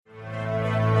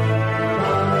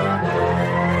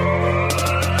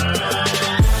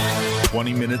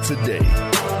20 minutes a day,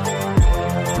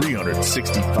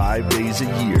 365 days a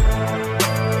year.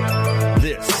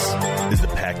 This is the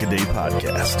Pack a Day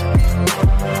Podcast.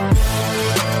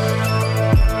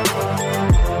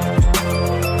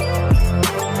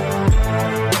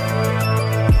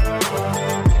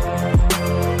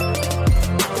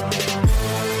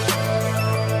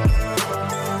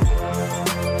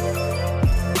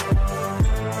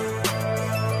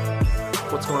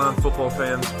 What's going on, football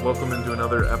fans? Welcome into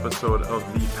another episode of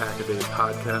the Pack a Day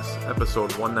Podcast,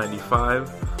 episode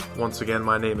 195. Once again,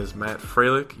 my name is Matt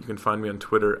Freilich. You can find me on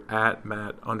Twitter at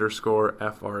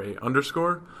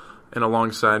Matt_FRA_. And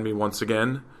alongside me, once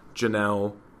again,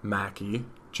 Janelle Mackey.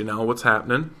 Janelle, what's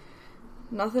happening?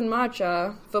 Nothing much.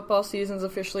 Football season's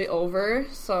officially over,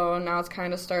 so now it's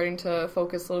kind of starting to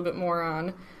focus a little bit more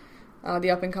on the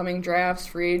up-and-coming drafts,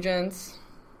 free agents.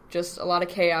 Just a lot of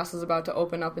chaos is about to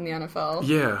open up in the NFL.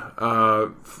 Yeah.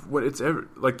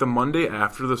 Like the Monday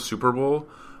after the Super Bowl,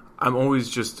 I'm always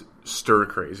just stir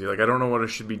crazy. Like, I don't know what I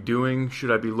should be doing. Should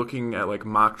I be looking at like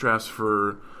mock drafts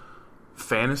for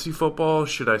fantasy football?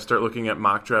 Should I start looking at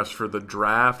mock drafts for the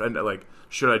draft? And like,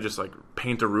 should I just like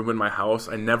paint a room in my house?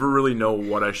 I never really know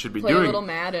what I should be doing. Play a little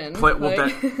Madden.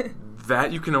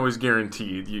 That you can always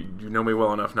guarantee. You know me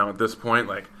well enough now at this point.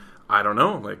 Like, I don't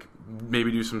know. Like,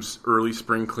 maybe do some early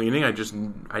spring cleaning. I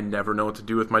never know what to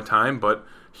do with my time, but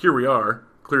here we are,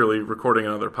 clearly recording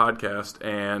another podcast,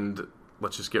 and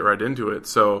let's just get right into it.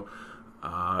 So,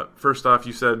 first off,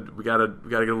 you said we gotta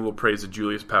give a little praise to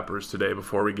Julius Peppers today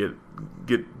before we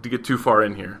get too far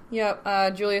in here.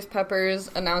 Yep, Julius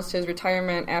Peppers announced his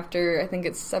retirement after I think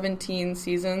it's 17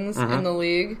 seasons in the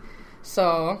league.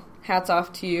 So, hats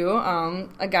off to you,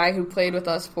 a guy who played with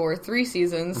us for 3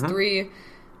 seasons, 3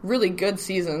 really good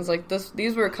seasons. Like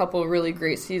these were a couple of really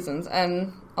great seasons,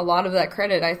 and a lot of that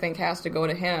credit I think has to go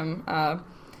to him.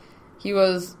 He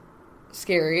was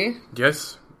scary.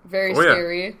 Yes. Very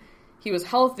scary. Yeah. He was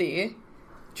healthy.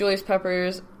 Julius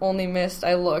Peppers only missed,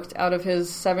 I looked, out of his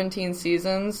 17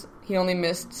 seasons, he only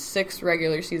missed 6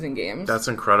 regular season games. That's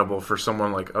incredible for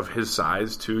someone like of his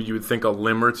size too. You would think a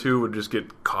limb or two would just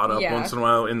get caught up once in a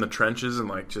while in the trenches and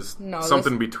like just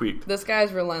something be tweaked. This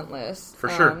guy's relentless. For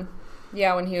sure.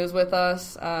 Yeah, when he was with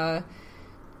us,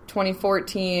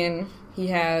 2014, he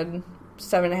had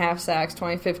 7.5 sacks,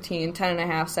 2015,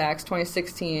 10.5 sacks,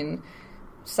 2016,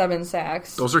 7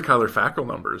 sacks. Those are Kyler Fackrell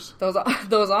numbers. Those are,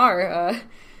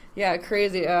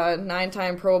 crazy.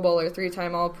 9-time Pro Bowler,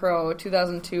 3-time All-Pro,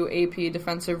 2002 AP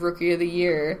Defensive Rookie of the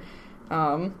Year.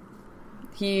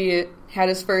 He had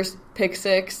his first pick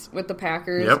six with the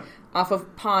Packers off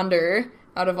of Ponder.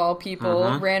 Out of all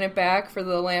people, ran it back for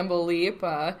the Lambeau leap.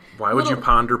 Why would you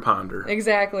ponder?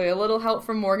 Exactly. A little help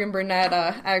from Morgan Burnett.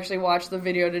 I actually watched the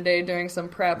video today during some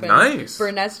prep. And nice.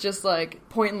 Burnett's just like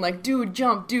pointing like, dude,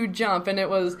 jump.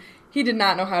 And he did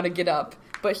not know how to get up.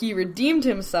 But he redeemed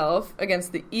himself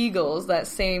against the Eagles that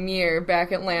same year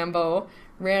back at Lambeau.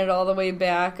 Ran it all the way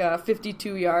back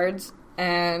 52 yards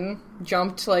and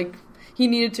jumped like he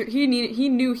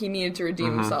knew he needed to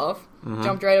redeem himself.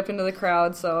 Jumped right up into the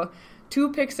crowd. So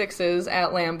 2 pick sixes at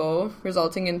Lambeau,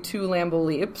 resulting in 2 Lambeau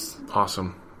leaps.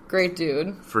 Awesome. Great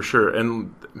dude. For sure.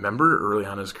 And remember early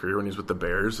on in his career when he was with the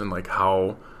Bears and like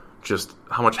how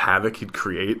much havoc he'd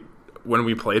create when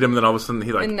we played him, and then all of a sudden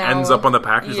he ends up on the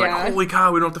Packers like, holy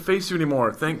cow, we don't have to face you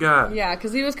anymore. Thank God. Yeah,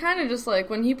 because he was kind of just like,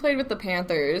 when he played with the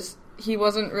Panthers, he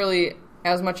wasn't really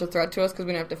as much a threat to us because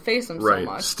we didn't have to face him so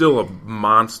much. Still a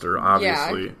monster,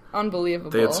 obviously. Yeah,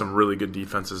 unbelievable. They had some really good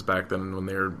defenses back then when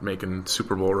they were making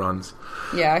Super Bowl runs.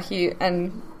 Yeah, he's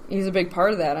a big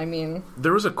part of that. I mean,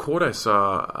 there was a quote I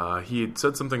saw. He had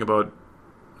said something about,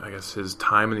 I guess, his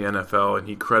time in the NFL, and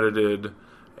he credited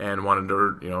and wanted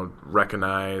to,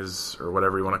 recognize, or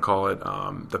whatever you want to call it,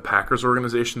 the Packers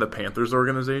organization, the Panthers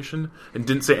organization, and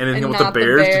didn't say anything about the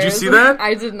Bears. Did you see that?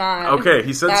 I did not. Okay,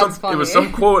 he said something. It was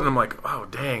some quote, and I'm like, oh,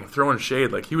 dang, throwing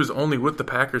shade. Like, he was only with the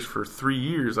Packers for 3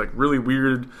 years. Like, really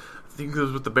weird. I think he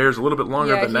was with the Bears a little bit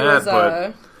longer than that.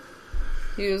 But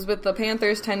he was with the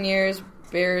Panthers 10 years,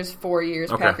 Bears 4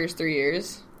 years, Packers 3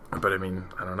 years. But, I mean,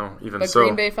 I don't know. But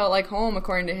Green Bay felt like home,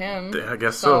 according to him. I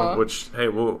guess so. Which, hey,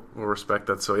 we'll respect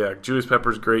that. So, yeah, Julius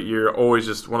Peppers, great year. Always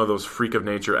just one of those freak of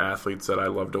nature athletes that I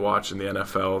love to watch in the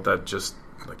NFL that just,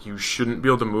 like, you shouldn't be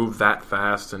able to move that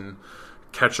fast and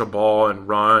catch a ball and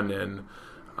run. And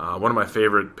one of my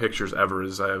favorite pictures ever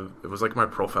is it was like my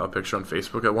profile picture on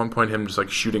Facebook at one point, him just, like,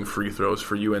 shooting free throws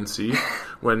for UNC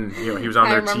when, he was on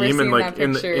their team and, like,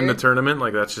 in the tournament.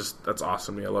 Like, that's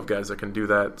awesome. I love guys that can do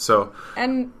that. So.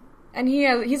 And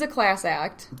he's a class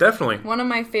act. Definitely. One of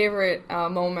my favorite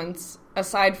moments,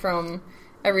 aside from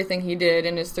everything he did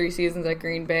in his 3 seasons at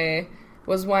Green Bay,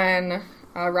 was when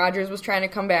Rodgers was trying to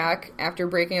come back after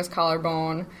breaking his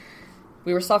collarbone.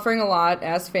 We were suffering a lot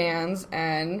as fans,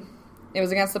 and it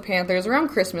was against the Panthers around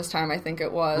Christmas time, I think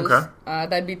it was. Okay.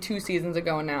 That'd be 2 seasons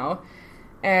ago now.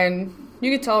 And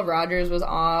you could tell Rodgers was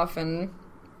off, and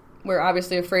we're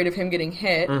obviously afraid of him getting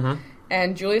hit. Mm-hmm.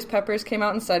 And Julius Peppers came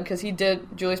out and said, because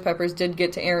Julius Peppers did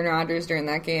get to Aaron Rodgers during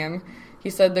that game, he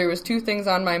said, there was 2 things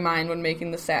on my mind when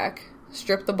making the sack.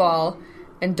 Strip the ball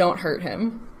and don't hurt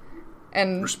him.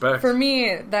 And respect. For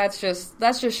me, that's just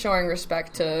showing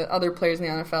respect to other players in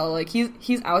the NFL. Like,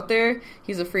 he's out there,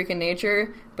 he's a freak of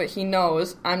nature, but he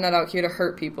knows I'm not out here to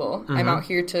hurt people. Mm-hmm. I'm out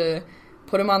here to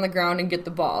put him on the ground and get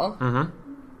the ball. Mm-hmm.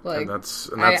 Like, and that's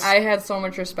I had so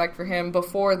much respect for him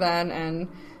before then, and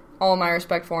all my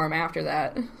respect for him after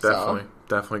that.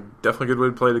 Definitely good way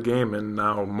to play the game, and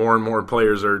now more and more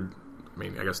players are,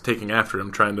 I guess, taking after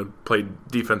him, trying to play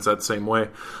defense that same way.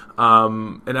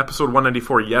 In episode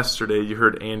 194 yesterday, you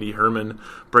heard Andy Herman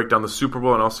break down the Super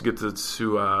Bowl and also get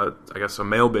to I guess, a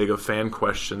mailbag of fan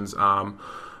questions.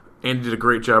 Andy did a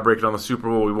great job breaking down the Super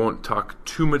Bowl. We won't talk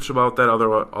too much about that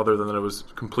other than that it was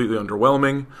completely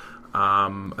underwhelming.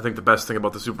 I think the best thing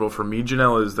about the Super Bowl for me,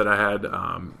 Janelle, is that I had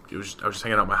I was just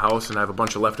hanging out at my house and I have a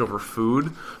bunch of leftover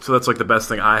food. So that's like the best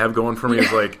thing I have going for me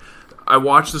is like I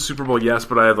watched the Super Bowl, yes,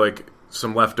 but I had like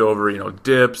some leftover,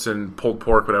 dips and pulled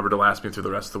pork, whatever, to last me through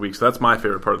the rest of the week. So that's my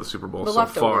favorite part of the Super Bowl so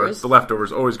far. The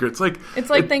leftovers, always good. It's like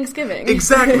Thanksgiving.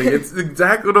 Exactly. It's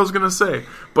exactly what I was going to say.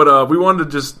 But we wanted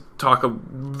to just talk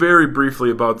very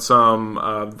briefly about some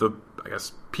of the, I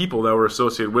guess, people that were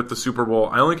associated with the Super Bowl.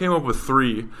 I only came up with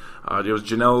 3. It was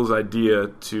Janelle's idea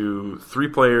to 3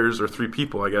 players, or 3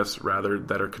 people, I guess, rather,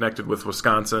 that are connected with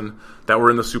Wisconsin that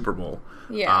were in the Super Bowl.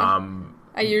 Yeah.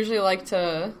 I usually like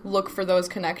to look for those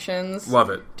connections. Love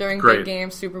it. During big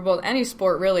games, Super Bowl, any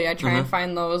sport, really. I try and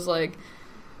find those, like,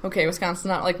 okay, Wisconsin's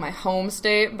not like my home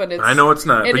state, but it's... I know it's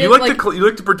not, but you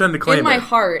like to pretend to claim it. In my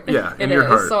heart, yeah, in your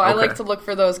heart. So I like to look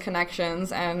for those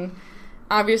connections, and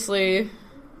obviously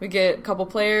we get a couple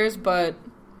players, but,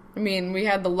 we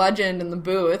had the legend in the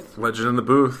booth.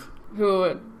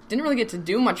 Who didn't really get to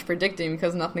do much predicting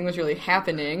because nothing was really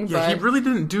happening. Yeah, he really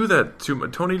didn't do that too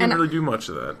much. Tony didn't really do much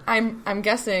of that. I'm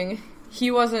guessing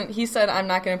he said, I'm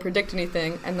not going to predict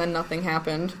anything, and then nothing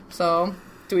happened. So,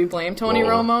 do we blame Tony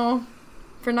Romo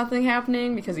for nothing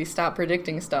happening because he stopped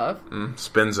predicting stuff?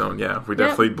 Spin zone, yeah. We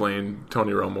definitely blame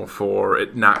Tony Romo for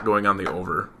it not going on the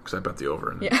over, because I bet the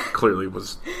over, and it clearly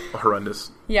was a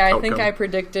horrendous outcome. I think I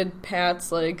predicted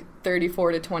Pats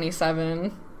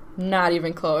 34-27. Not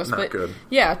even close. Not good.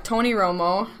 Yeah, Tony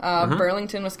Romo,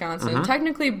 Burlington, Wisconsin.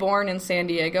 Technically born in San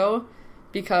Diego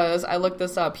because I looked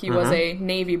this up. He was a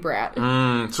Navy brat.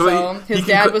 So his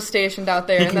dad was stationed out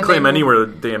there. He can claim anywhere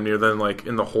damn near then,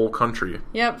 in the whole country.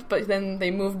 Yep, but then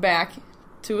they moved back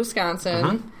to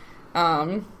Wisconsin.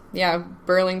 Burlington.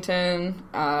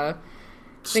 I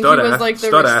think he was the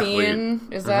Racine. Athlete.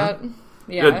 Is that...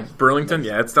 Yeah, Burlington.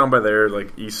 Yeah, it's down by there,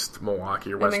 East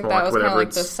Milwaukee or West Milwaukee, whatever. I think that was kind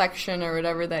of the section or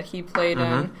whatever that he played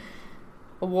in.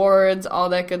 Awards, all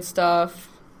that good stuff.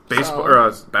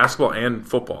 Basketball and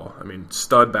football.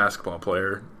 Stud basketball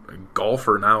player.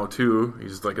 Golfer now, too.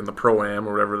 He's, in the Pro-Am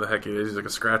or whatever the heck he is. He's, a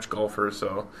scratch golfer,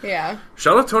 so... Yeah.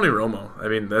 Shout out Tony Romo.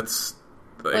 That's...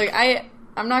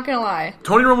 I'm not gonna lie.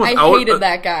 Tony Romo I hated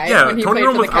that guy. Yeah, when he Tony played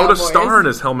Romo for the without Cowboys. a star in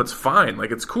his helmet's fine.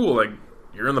 It's cool.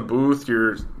 You're in the booth.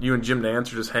 You and Jim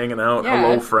Nantz are just hanging out. Yeah.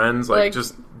 Hello, friends.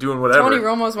 Just doing whatever. Tony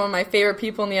Romo is one of my favorite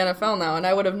people in the NFL now, and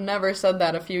I would have never said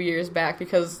that a few years back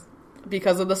because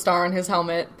of the star on his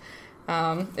helmet.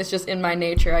 It's just in my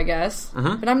nature, I guess.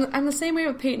 But I'm the same way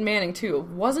with Peyton Manning too.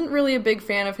 Wasn't really a big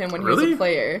fan of him when he was a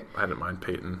player. I didn't mind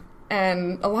Peyton.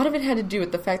 And a lot of it had to do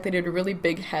with the fact that he had a really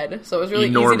big head, so it was really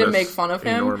easy to make fun of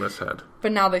him. Enormous head.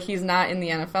 But now that he's not in the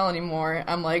NFL anymore,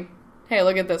 I'm like, hey,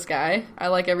 look at this guy. I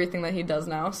like everything that he does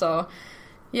now. So,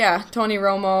 yeah, Tony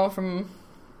Romo, from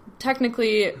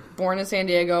technically born in San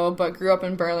Diego, but grew up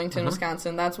in Burlington,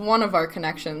 Wisconsin. That's one of our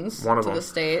connections to the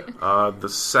state. The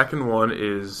second one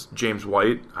is James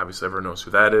White. Obviously, everyone knows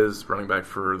who that is. Running back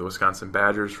for the Wisconsin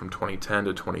Badgers from 2010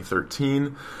 to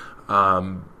 2013.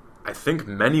 I think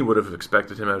many would have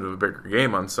expected him to have a bigger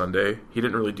game on Sunday. He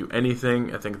didn't really do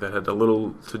anything. I think that had a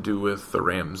little to do with the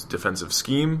Rams' defensive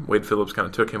scheme. Wade Phillips kind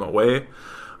of took him away.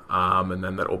 And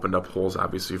then that opened up holes,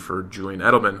 obviously, for Julian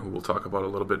Edelman, who we'll talk about a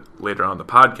little bit later on the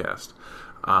podcast.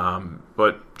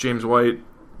 But James White,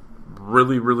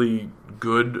 really, really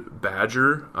good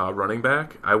Badger running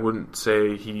back. I wouldn't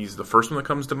say he's the first one that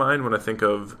comes to mind when I think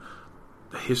of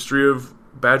the history of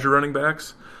Badger running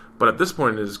backs. But at this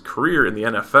point in his career in the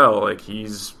NFL,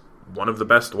 he's one of the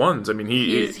best ones. I mean,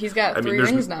 he's got 3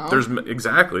 rings now.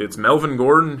 Exactly. It's Melvin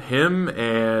Gordon, him,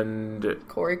 and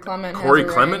Corey Clement.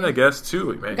 I guess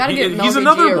too. Man, he's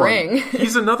another one.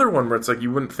 He's another one where it's like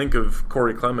you wouldn't think of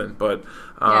Corey Clement, but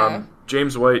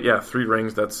James White, 3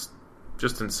 rings. That's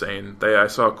just insane. I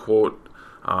saw a quote.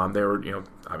 They were,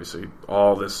 obviously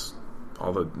all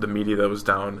the media that was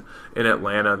down in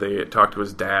Atlanta, they talked to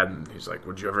his dad, and he's like,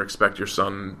 would you ever expect your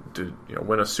son to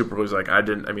win a Super Bowl? He's like,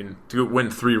 to win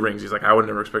 3 rings, he's like, I would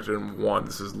never expect him to win.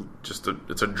 This is just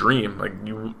it's a dream. Like,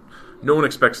 no one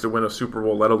expects to win a Super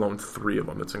Bowl, let alone 3 of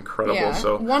them. It's incredible. Yeah,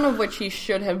 so one of which he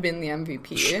should have been the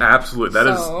MVP. Absolutely.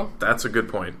 That's a good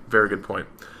point. Very good point.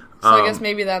 So I guess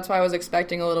maybe that's why I was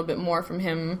expecting a little bit more from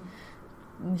him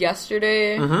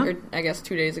yesterday, or I guess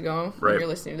 2 days ago when you're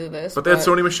listening to this. But they had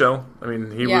Sony Michel. I mean,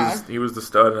 he was the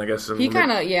stud, and I guess he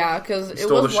kind of because it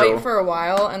was White for a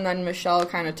while, and then Michel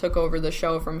kind of took over the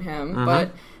show from him.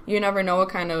 But you never know what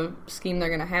kind of scheme they're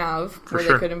going to have where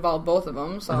they could involve both of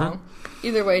them. So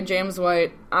either way, James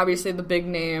White, obviously the big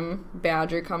name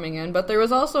Badger coming in, but there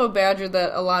was also a Badger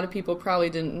that a lot of people probably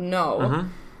didn't know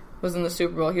was in the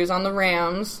Super Bowl. He was on the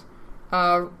Rams,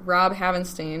 Rob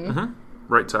Havenstein.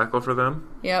 Right tackle for them.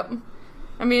 Yep.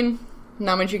 I mean,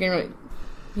 not much you can really...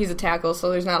 He's a tackle, so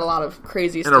there's not a lot of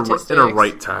crazy statistics. And a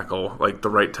right tackle. Like, the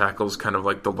right tackle is kind of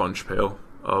like the lunch pail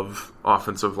of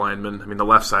offensive linemen. I mean, the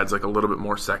left side's like a little bit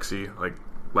more sexy. Like,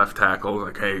 left tackle,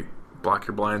 like, hey, block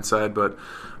your blind side. But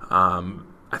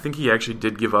I think he actually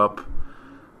did give up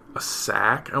a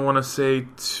sack, I want to say,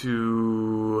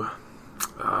 to...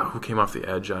 who came off the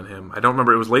edge on him? I don't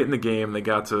remember. It was late in the game. They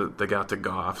got to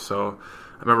Goff, so...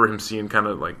 I remember him seeing kind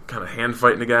of hand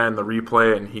fighting a guy in the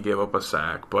replay, and he gave up a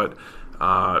sack. But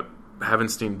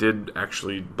Havenstein did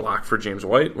actually block for James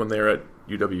White when they were at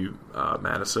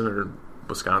UW-Madison or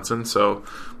Wisconsin. So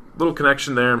little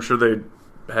connection there. I'm sure they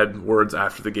had words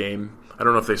after the game. I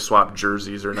don't know if they swapped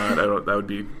jerseys or not. That would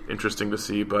be interesting to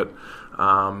see. But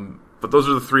those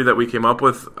are the 3 that we came up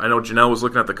with. I know Janelle was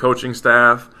looking at the coaching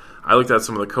staff. I looked at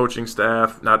some of the coaching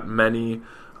staff. Not many.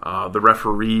 The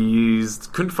referees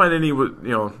couldn't find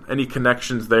any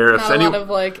connections there. Not a lot of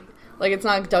like it's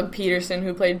not Doug Peterson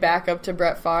who played backup to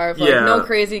Brett Favre. No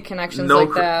crazy connections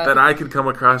like that that I could come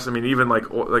across. I mean, even like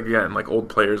old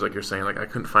players, like you're saying, like I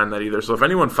couldn't find that either. So if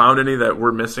anyone found any that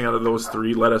we're missing out of those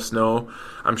 3, let us know.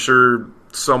 I'm sure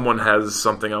someone has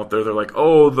something out there. They're like,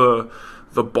 oh,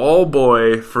 the ball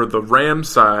boy for the Ram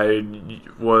side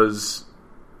was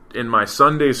in my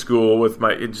Sunday school with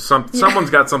someone's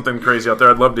got something crazy out there.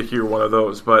 I'd love to hear one of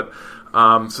those. But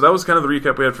so that was kind of the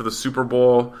recap we had for the Super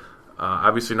Bowl.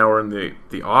 Obviously now we're in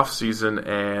the off season,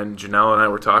 and Janelle and I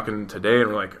were talking today,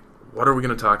 and we're like, what are we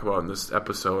going to talk about in this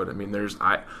episode? I mean,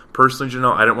 personally,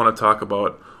 Janelle, I didn't want to talk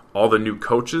about all the new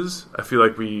coaches. I feel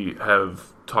like we have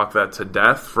talked that to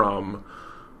death, from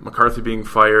McCarthy being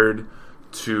fired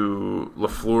to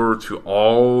LaFleur to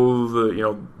all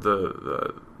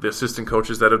the assistant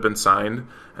coaches that have been signed.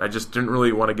 And I just didn't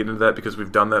really want to get into that because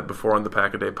we've done that before on the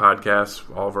Pack-A-Day podcast.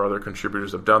 All of our other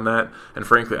contributors have done that. And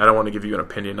frankly, I don't want to give you an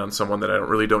opinion on someone that I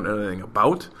really don't know anything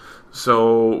about.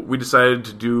 So we decided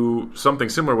to do something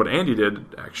similar to what Andy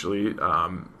did, actually,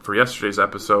 for yesterday's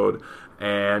episode,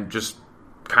 and just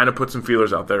kind of put some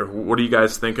feelers out there. What are you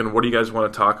guys thinking? What do you guys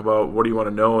want to talk about? What do you want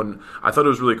to know? And I thought it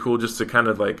was really cool just to kind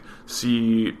of like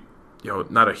see...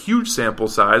 not a huge sample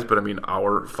size, but I mean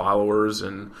our followers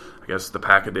and I guess the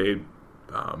Pack-A-Day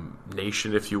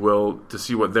nation, if you will, to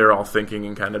see what they're all thinking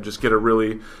and kind of just get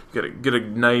a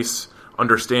nice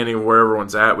understanding of where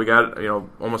everyone's at. We got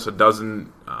almost a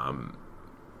dozen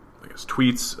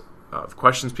tweets of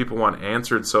questions people want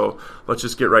answered. So let's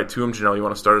just get right to them. Janelle, you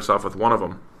want to start us off with one of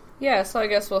them? Yeah, so I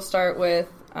guess we'll start with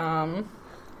I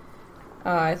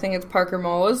think it's Parker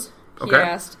Mose. He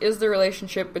asked, is the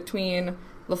relationship between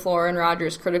LaFleur and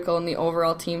Rodgers critical in the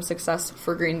overall team success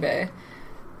for Green Bay?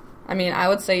 I mean, I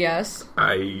would say yes.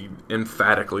 I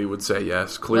emphatically would say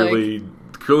yes. Clearly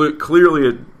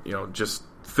it just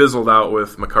fizzled out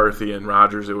with McCarthy and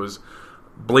Rodgers. It was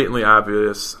blatantly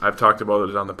obvious. I've talked about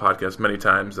it on the podcast many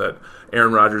times that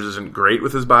Aaron Rodgers isn't great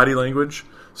with his body language.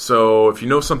 So if you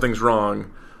know something's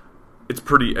wrong, if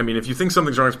you think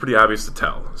something's wrong, it's pretty obvious to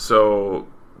tell. So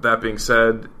that being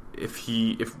said, if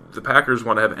the Packers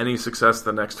want to have any success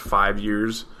the next 5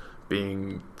 years,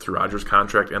 being through Rodgers'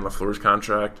 contract and LaFleur's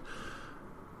contract,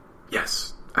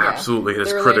 yes, absolutely, it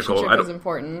is critical. Is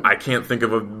important. I can't think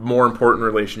of a more important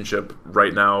relationship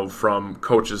right now from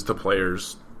coaches to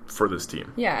players for this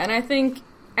team. Yeah, and I think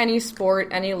any sport,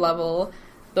 any level,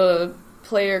 the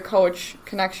player-coach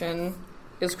connection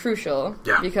is crucial.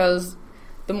 Yeah. Because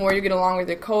the more you get along with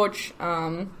your coach,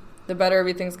 the better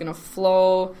everything's going to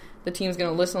flow. the team's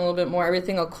going to listen a little bit more.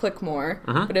 Everything will click more.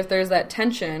 Mm-hmm. But if there's that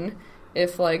tension,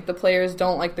 if like the players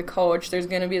don't like the coach, there's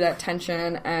going to be that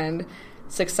tension and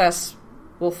success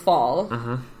will fall.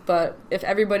 Mm-hmm. But if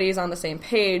everybody's on the same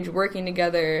page, working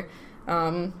together,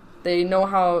 they know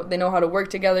how to work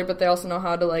together, but they also know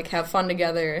how to like have fun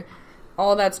together.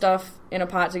 All that stuff in a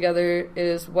pot together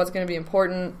is what's going to be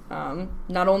important.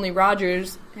 Not only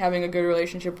Rodgers having a good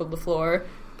relationship with LaFleur,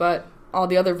 but all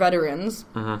the other veterans,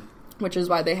 which is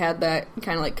why they had that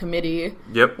kind of like committee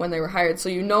when they were hired. So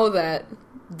you know that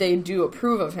they do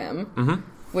approve of him,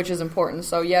 which is important.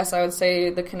 So yes, I would say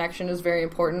the connection is very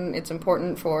important. It's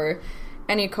important for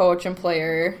any coach and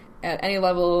player at any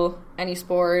level, any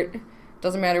sport.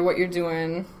 Doesn't matter what you're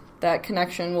doing. That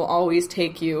connection will always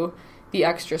take you the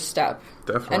extra step.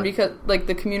 Definitely. And because, like,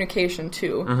 the communication,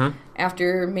 too.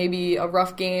 After maybe a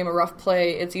rough game, a rough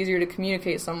play, it's easier to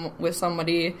communicate with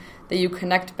somebody that you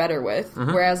connect better with.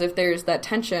 Whereas if there's that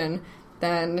tension,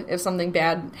 then if something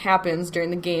bad happens during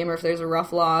the game or if there's a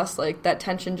rough loss, like, that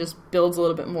tension just builds a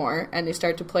little bit more, and they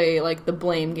start to play, like, the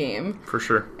blame game. For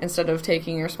sure. Instead of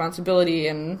taking responsibility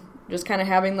and just kind of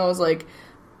having those, like,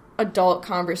 adult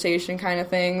conversation kind of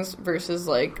things versus,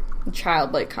 like,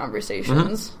 childlike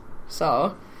conversations.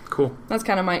 So, cool. That's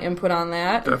kind of my input on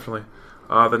that. Definitely.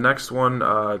 The next one,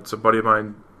 it's a buddy of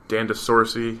mine, Dan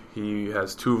DeSorcy. He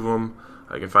has two of them.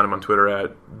 I can find him on Twitter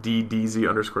at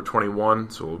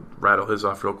DDZ_21, so we'll rattle his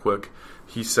off real quick.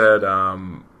 He said,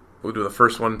 we'll do the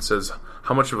first one. It says,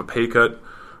 how much of a pay cut?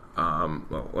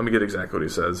 Well, let me get exactly what he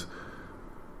says.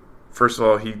 First of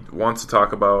all, he wants to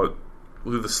talk about,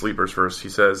 we'll do the sleepers first. He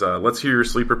says, let's hear your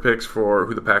sleeper picks for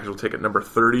who the Packers will take at number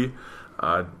 30.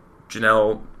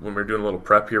 Janelle, when we were doing a little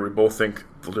prep here, we both think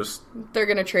they're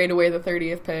going to trade away the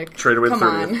 30th pick. Trade away Come the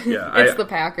 30th. on. Yeah, it's the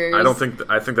Packers.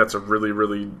 I think that's a really,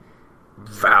 really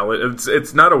valid.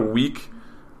 It's not a weak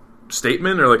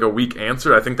statement or like a weak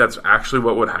answer. I think that's actually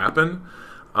what would happen.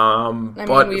 I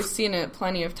mean, we've seen it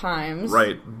plenty of times.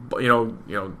 Right. But,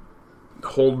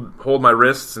 hold my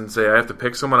wrists and say I have to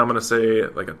pick someone. I'm going to say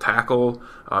like a tackle,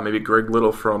 maybe Greg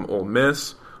Little from Ole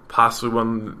Miss. Possibly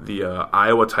one of the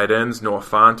Iowa tight ends, Noah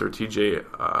Fant or T.J.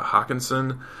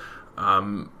 Hawkinson.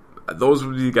 Those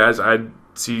would be the guys I'd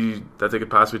see that they could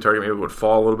possibly target. Maybe would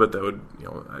fall a little bit. That would,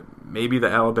 maybe the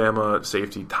Alabama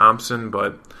safety Thompson,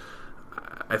 but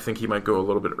I think he might go a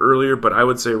little bit earlier. But I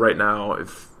would say right now,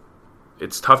 if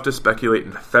it's tough to speculate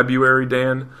in February,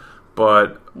 Dan.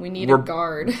 But we need a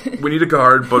guard. We need a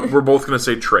guard, but we're both going to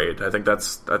say trade. I think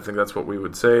that's what we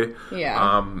would say.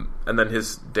 Yeah. And then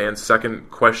Dan's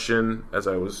second question, as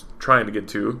I was trying to get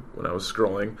to when I was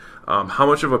scrolling, how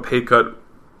much of a pay cut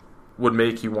would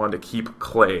make you want to keep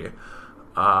Clay?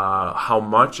 How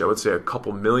much? I would say a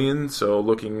couple million. So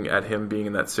looking at him being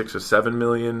in that 6 or 7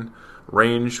 million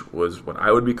range was what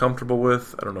I would be comfortable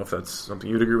with. I don't know if that's something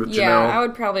you'd agree with, Janelle. Yeah, I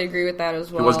would probably agree with that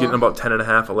as well. He was getting about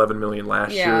 10.5, 11 million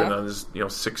last year, and on his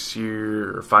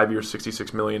 6-year or 5-year,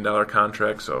 $66 million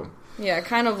contract. So yeah,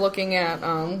 kind of looking at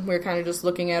we're kind of just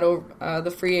looking at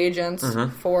the free agents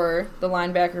for the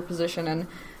linebacker position, and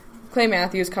Clay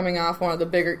Matthews coming off one of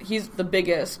the he's the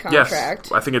biggest contract.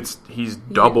 Yes, I think he's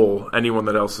double anyone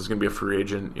that else is going to be a free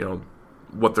agent.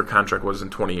 What their contract was in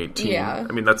 2018. Yeah.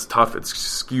 I mean, that's tough. It's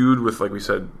skewed with, like we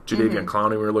said, Jadeveon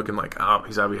Clowney. We were looking like,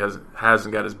 he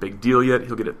hasn't got his big deal yet.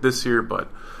 He'll get it this year, but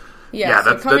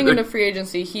so coming into free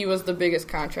agency, he was the biggest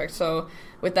contract. So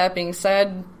with that being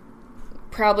said,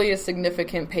 probably a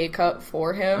significant pay cut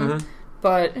for him,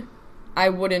 but I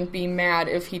wouldn't be mad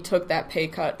if he took that pay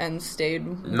cut and stayed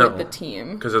with the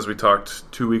team. Because as we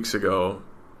talked 2 weeks ago,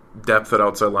 depth at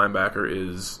outside linebacker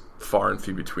is far and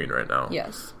few between right now.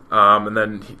 Yes. And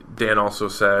then Dan also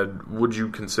said, would you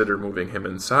consider moving him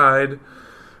inside?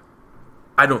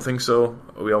 I don't think so.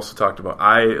 We also talked about,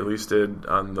 I at least did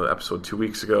on the episode 2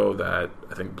 weeks ago, that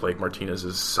I think Blake Martinez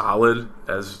is solid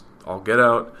as all get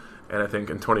out, and I think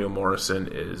Antonio Morrison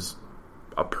is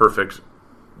a perfect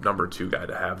number 2 guy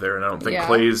to have there. And I don't think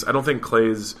Clay's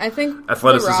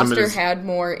athleticism the roster had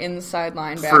more inside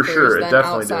linebackers for sure, than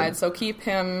outside. Did. So keep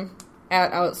him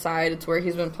at outside. It's where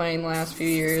he's been playing the last few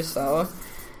years, so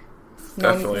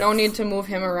no need to move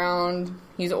him around.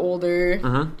 He's older.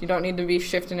 You don't need to be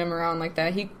shifting him around like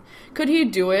that. Could he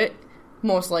do it?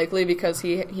 Most likely, because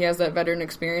he has that veteran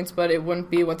experience, but it wouldn't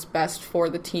be what's best for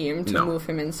the team to move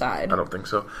him inside. I don't think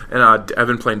so. And I've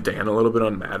been playing Dan a little bit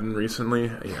on Madden recently.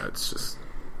 Yeah, it's just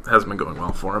hasn't been going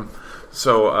well for him.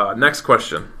 So next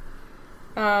question.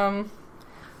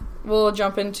 We'll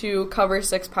jump into Cover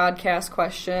 6 podcast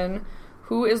question.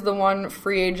 Who is the one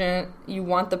free agent you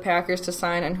want the Packers to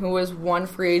sign, and who is one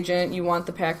free agent you want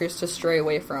the Packers to stray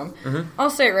away from? I'll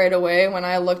say it right away. When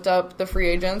I looked up the free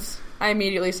agents, I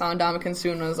immediately saw Ndamukong Suh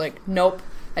and was like, nope,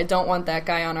 I don't want that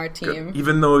guy on our team.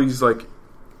 Even though he's like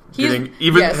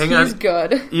He's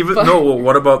good.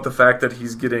 What about the fact that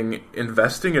he's getting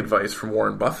investing advice from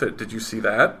Warren Buffett? Did you see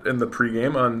that in the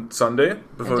pregame on Sunday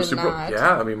before the Super Bowl?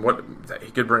 Yeah, I mean,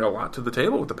 he could bring a lot to the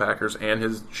table with the Packers, and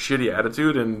his shitty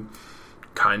attitude and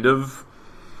kind of,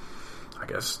 I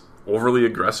guess, overly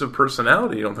aggressive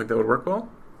personality. You don't think that would work well?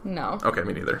 No. Okay,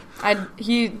 me neither.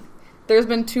 There's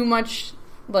been too much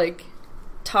like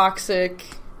toxic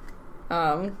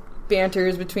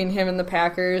banters between him and the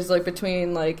Packers, like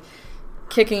between like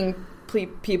kicking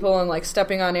people and like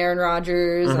stepping on Aaron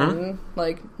Rodgers and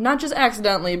like not just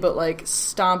accidentally but like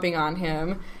stomping on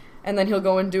him, and then he'll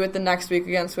go and do it the next week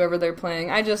against whoever they're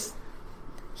playing.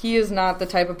 He is not the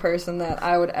type of person that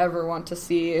I would ever want to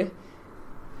see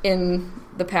in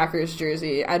the Packers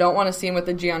jersey. I don't want to see him with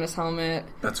the G on his helmet.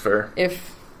 That's fair.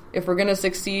 If we're going to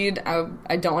succeed,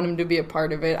 I don't want him to be a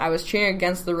part of it. I was cheering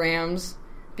against the Rams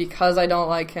because I don't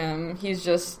like him. He's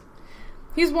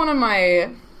one of my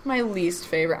least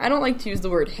favorite. I don't like to use the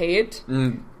word hate,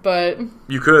 but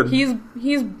you could.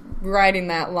 He's riding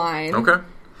that line. Okay.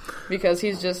 Because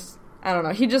he's just, I don't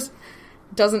know, he just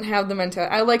doesn't have the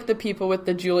mentality. I like the people with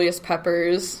the Julius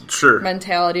Peppers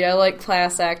mentality. I like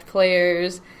class act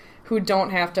players who don't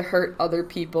have to hurt other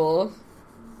people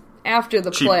after the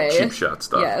play. Cheap shot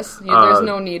stuff. Yes. There's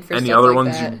no need for stuff like that. Any other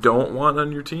ones you don't want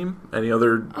on your team? Any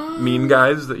other mean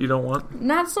guys that you don't want?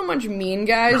 Not so much mean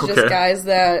guys, just guys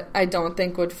that I don't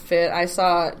think would fit. I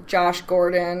saw Josh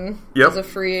Gordon as a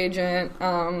free agent.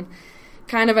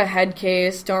 Kind of a head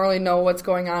case. Don't really know what's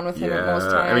going on with him at most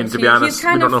times. I mean, to be honest, he's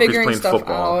kind we don't of know if he's figuring playing stuff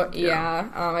football. out. Yeah.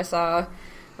 I saw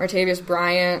Martavius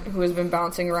Bryant, who has been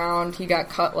bouncing around. He got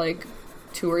cut like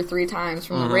 2 or 3 times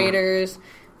from the Raiders.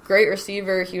 Great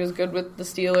receiver. He was good with the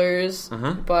Steelers,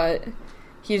 but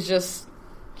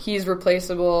he's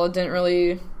replaceable. Didn't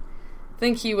really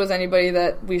think he was anybody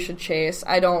that we should chase.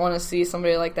 I don't want to see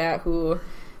somebody like that who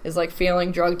is like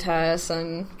failing drug tests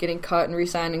and getting cut and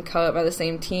re-signed and cut by the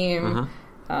same team.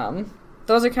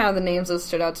 Those are kind of the names that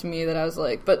stood out to me that I was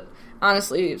like, but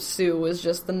honestly, Sue was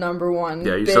just the number one.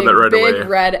 Yeah, you said that right away. Big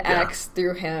red X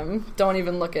through him. Don't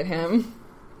even look at him.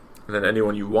 And then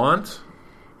anyone you want?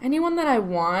 Anyone that I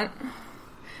want?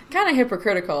 Kind of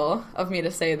hypocritical of me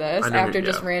to say this after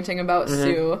just ranting about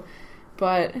Sue,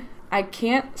 but I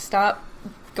can't stop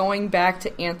going back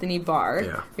to Anthony Barr.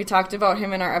 Yeah. We talked about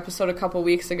him in our episode a couple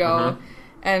weeks ago,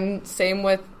 and same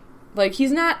with, like,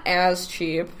 he's not as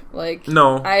cheap. Like,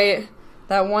 no,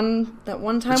 that one time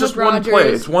it's with just Rodgers.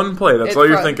 It's one play. That's all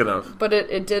you're thinking of. But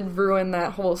it did ruin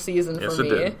that whole season for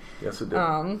me. Yes, it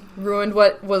did. Ruined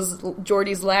what was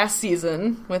Jordy's last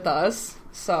season with us.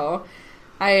 So,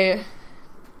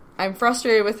 I'm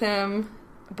frustrated with him,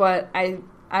 but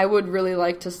I would really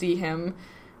like to see him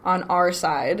on our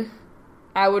side.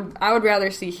 I would rather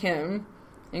see him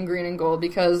in green and gold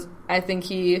because I think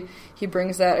he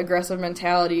brings that aggressive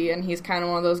mentality, and he's kind of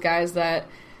one of those guys that,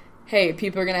 hey,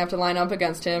 people are going to have to line up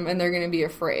against him and they're going to be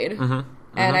afraid. And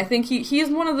I think he's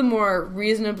one of the more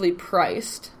reasonably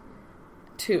priced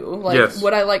too. Like,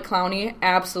 would I like Clowney?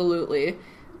 Absolutely.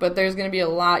 But there's going to be a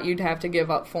lot you'd have to give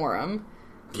up for him.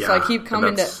 Yeah, so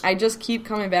I just keep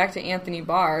coming back to Anthony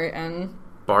Barr, and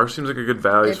Barr seems like a good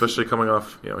value, especially coming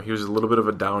off, he was a little bit of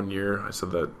a down year. I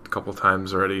said that a couple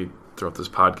times already throughout this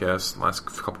podcast, last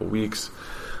couple weeks.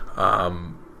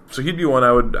 So he'd be one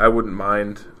I wouldn't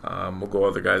mind. We'll go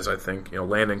other guys. I think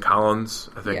Landon Collins.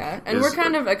 I think and we're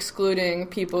kind of excluding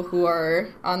people who are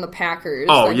on the Packers.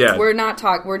 Oh, like, yeah,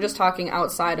 we're just talking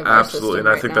outside of our system and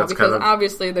I think now, that's because kind of,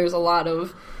 obviously there's a lot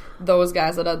of those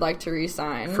guys that I'd like to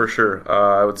re-sign. For sure.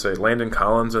 I would say Landon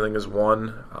Collins, I think, is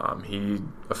one. He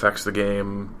affects the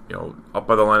game, up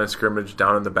by the line of scrimmage,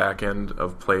 down in the back end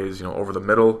of plays, over the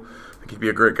middle. I think he'd be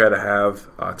a great guy to have.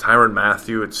 Tyrann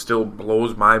Mathieu, it still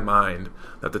blows my mind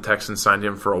that the Texans signed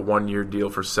him for a 1-year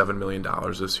deal for $7 million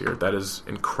this year. That is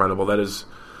incredible. That is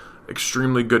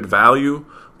extremely good value,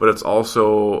 but it's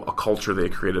also a culture they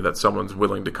created that someone's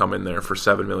willing to come in there for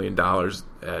 $7 million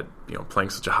at playing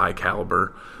such a high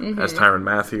caliber as Tyrann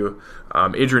Mathieu.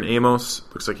 Adrian Amos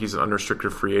looks like he's an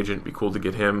unrestricted free agent. Be cool to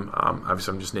get him.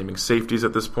 Obviously, I'm just naming safeties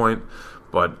at this point,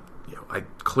 but I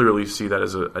clearly see that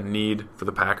as a need for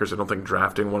the Packers. I don't think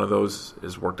drafting one of those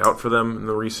has worked out for them in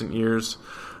the recent years.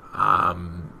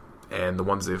 And the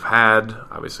ones they've had,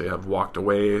 obviously, have walked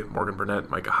away. Morgan Burnett,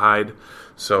 Micah Hyde.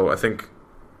 So I think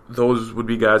those would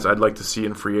be guys I'd like to see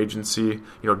in free agency.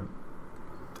 And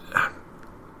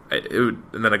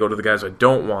then I go to the guys I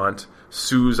don't want.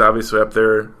 Sue's obviously up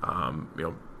there.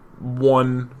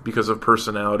 1, because of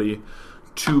personality.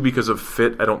 2, because of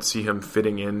fit. I don't see him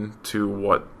fitting into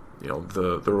what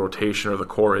the rotation or the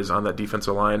core is on that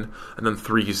defensive line. And then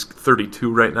 3, he's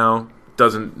 32 right now.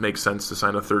 Doesn't make sense to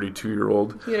sign a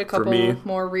 32-year-old. He had a couple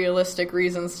more realistic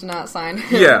reasons to not sign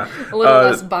him. Yeah. A little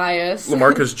less bias.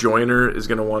 LaMarcus Joyner is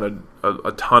going to want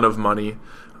a ton of money.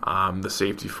 The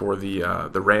safety for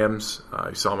the Rams.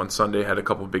 You saw him on Sunday, had a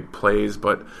couple of big plays,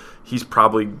 but he's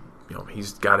probably,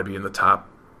 he's got to be in the top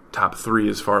 3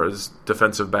 as far as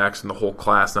defensive backs in the whole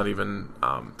class, not even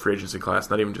free agency class,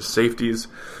 not even just safeties.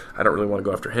 I don't really want to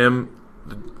go after him.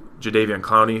 Jadeveon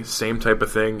Clowney, same type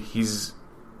of thing. He's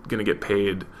going to get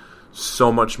paid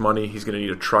so much money. He's going to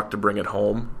need a truck to bring it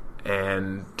home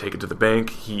and take it to the bank.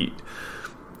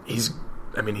 He's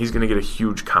going to get a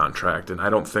huge contract, and I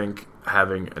don't think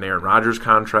having an Aaron Rodgers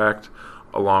contract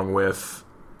along with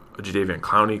a Jadeveon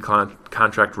Clowney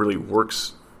contract really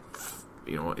works.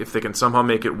 If they can somehow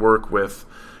make it work with,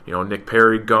 Nick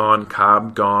Perry gone,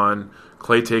 Cobb gone,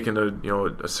 Clay taking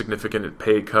a significant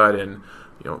pay cut, and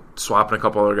swapping a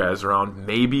couple other guys around,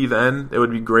 maybe then it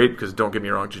would be great. Because don't get me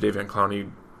wrong, Jadeveon Clowney,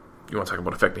 you want to talk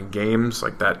about affecting games,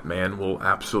 like that man will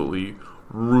absolutely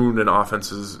ruin an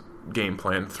offense's game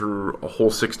plan through a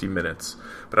whole 60 minutes.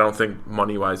 But I don't think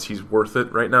money-wise he's worth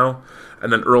it right now.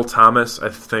 And then Earl Thomas, I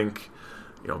think,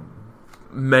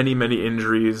 many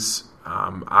injuries.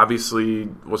 Obviously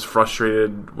was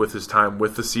frustrated with his time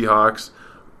with the Seahawks.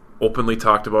 Openly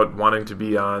talked about wanting to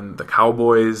be on the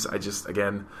Cowboys.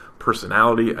 Again,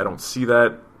 personality, I don't see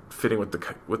that fitting with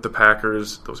the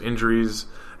Packers. Those injuries,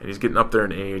 and he's getting up there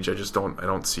in age. I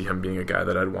don't see him being a guy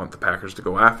that I'd want the Packers to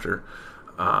go after.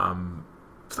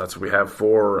 So that's what we have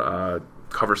for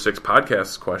Cover 6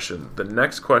 podcast question. The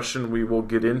next question we will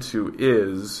get into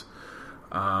is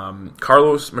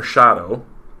Carlos Machado.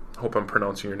 Hope I'm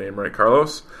pronouncing your name right,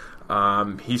 Carlos.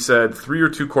 He said 3 or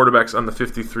 2 quarterbacks on the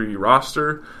 53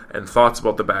 roster and thoughts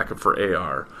about the backup for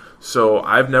AR. So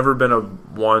I've never been a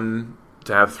one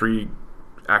to have 3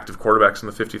 active quarterbacks in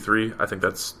the 53. I think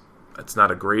that's not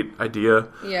a great idea.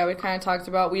 Yeah, we kind of talked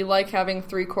about we like having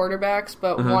 3 quarterbacks,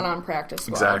 but one on practice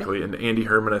squad. Exactly, and Andy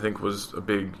Herman I think was a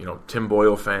big Tim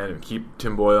Boyle fan and keep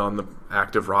Tim Boyle on the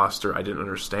active roster. I didn't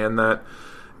understand that.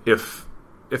 If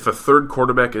a third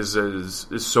quarterback is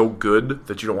so good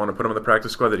that you don't want to put him on the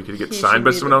practice squad, that he could get signed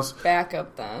by someone else.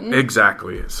 Backup then.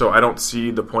 Exactly. So I don't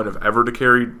see the point of ever to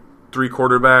carry 3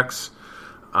 quarterbacks.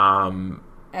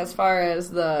 As far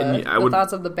as the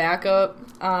thoughts of the backup,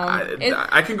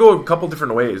 I can go a couple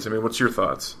different ways. I mean, what's your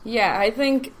thoughts? Yeah, I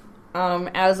think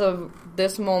as of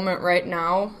this moment right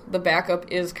now, the backup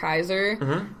is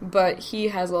Kaiser, but he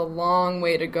has a long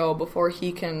way to go before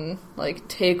he can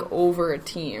take over a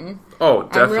team. Oh,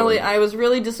 definitely. I was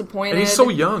really disappointed. And he's so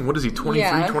young. What is he,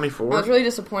 23, 24? I was really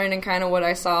disappointed in kind of what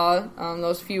I saw,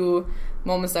 those few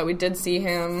moments that we did see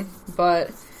him.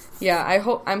 But yeah,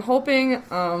 I'm hoping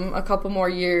a couple more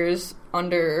years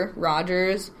under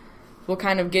Rodgers will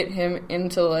kind of get him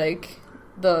into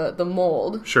the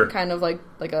mold. Sure. Kind of like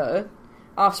a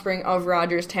offspring of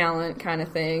Rodgers' talent kind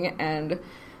of thing, and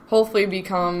hopefully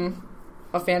become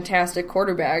a fantastic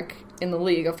quarterback in the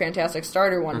league, a fantastic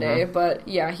starter one day. But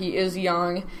yeah, he is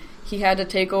young. He had to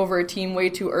take over a team way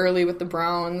too early with the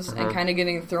Browns, and kind of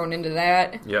getting thrown into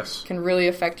that can really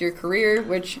affect your career,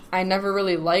 which I never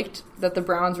really liked, that the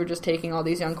Browns were just taking all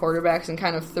these young quarterbacks and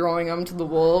kind of throwing them to the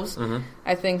Wolves.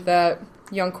 I think that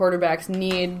young quarterbacks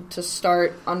need to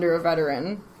start under a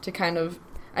veteran to kind of,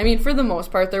 I mean, for the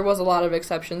most part, there was a lot of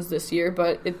exceptions this year,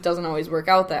 but it doesn't always work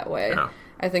out that way. Yeah.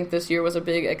 I think this year was a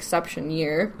big exception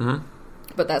year.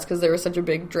 But that's because there was such a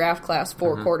big draft class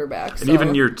for quarterbacks. And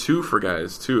even year 2 for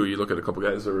guys, too. You look at a couple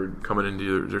guys that were coming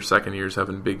into their second years,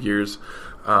 having big years.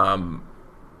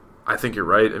 I think you're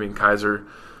right. I mean, Kaiser,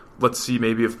 let's see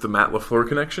maybe if the Matt LaFleur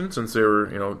connection, since they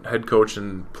were head coach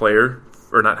and player,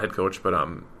 or not head coach, but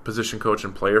position coach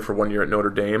and player for 1 year at Notre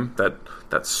Dame,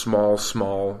 that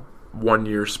small 1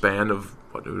 year span of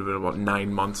what, it would have been about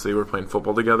 9 months they were playing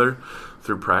football together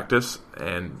through practice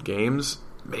and games.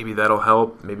 Maybe that'll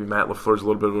help. Maybe Matt LaFleur's a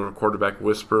little bit of a quarterback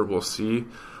whisperer. We'll see.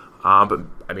 But,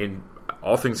 I mean,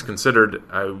 all things considered,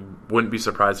 I wouldn't be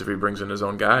surprised if he brings in his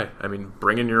own guy. I mean,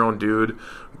 bring in your own dude,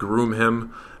 groom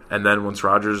him, and then once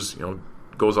Rodgers,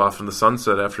 goes off in the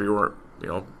sunset after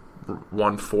you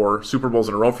won 4 Super Bowls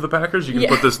in a row for the Packers, you can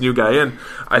put this new guy in.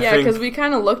 I think because we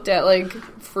kind of looked at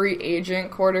free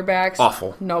agent quarterbacks.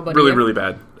 Awful. Nobody. Really, really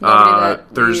bad.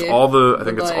 There's all the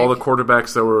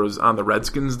quarterbacks that was on the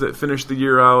Redskins that finished the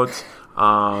year out.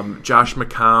 Josh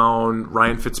McCown,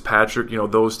 Ryan Fitzpatrick,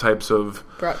 those types of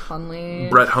Brett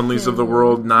Hundleys of the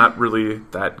world, not really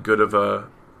that good of a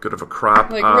good of a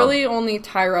crop. Like, really only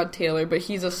Tyrod Taylor, but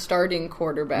he's a starting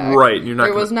quarterback. Right.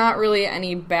 There was not really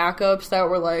any backups that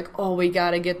were like, oh, we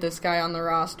got to get this guy on the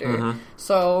roster. Mm-hmm.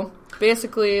 So,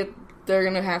 basically, they're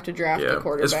going to have to draft a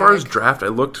quarterback. As far as draft, I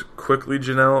looked quickly,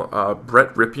 Janelle.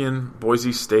 Brett Ripien,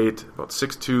 Boise State, about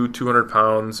 6'2", 200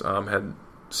 pounds, had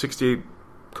 68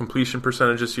 completion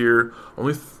percentage this year,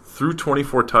 only threw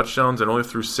 24 touchdowns and only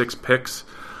threw 6 picks.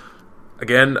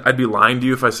 Again, I'd be lying to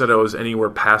you if I said I was anywhere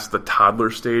past the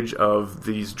toddler stage of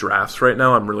these drafts right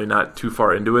now. I'm really not too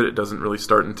far into it. It doesn't really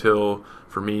start until,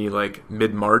 for me, like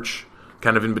mid-March,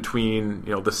 kind of in between,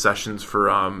 the sessions for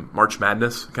March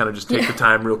Madness. Kind of just take the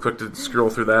time real quick to scroll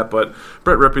through that. But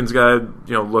Brett Ripien's guy,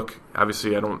 look,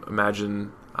 obviously I don't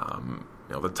imagine,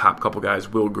 the top couple guys,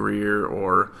 Will Greer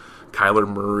or Kyler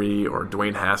Murray or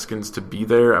Dwayne Haskins, to be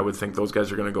there. I would think those guys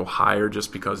are going to go higher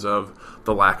just because of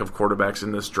the lack of quarterbacks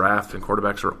in this draft, and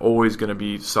quarterbacks are always going to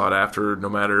be sought after no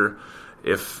matter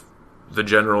if the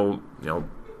general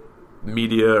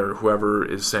media or whoever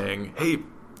is saying, hey,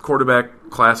 quarterback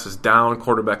class is down,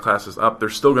 quarterback class is up. They're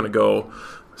still going to go,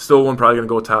 probably going to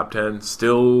go top 10,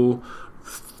 still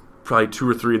probably 2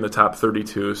 or 3 in the top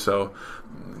 32. So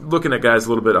looking at guys a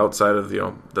little bit outside of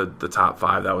the top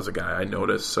 5, that was a guy I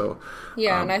noticed. So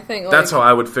yeah, and I think that's how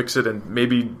I would fix it. And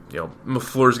maybe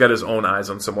LaFleur's got his own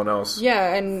eyes on someone else.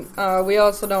 Yeah, and we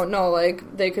also don't know.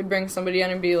 Like, they could bring somebody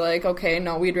in and be like, okay,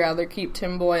 no, we'd rather keep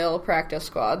Tim Boyle practice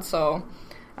squad. So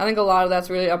I think a lot of that's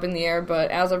really up in the air.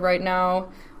 But as of right now,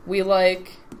 we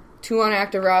like 2 on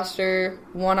active roster,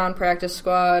 1 on practice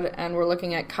squad, and we're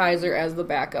looking at Kaiser as the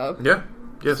backup. Yeah.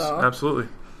 Yes, absolutely.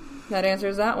 That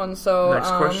answers that one. So next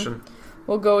question.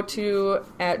 We'll go to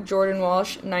at Jordan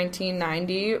Walsh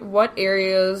 1990. What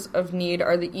areas of need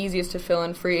are the easiest to fill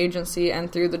in free agency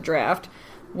and through the draft?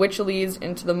 Which leads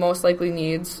into the most likely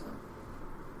needs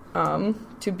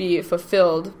to be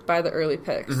fulfilled by the early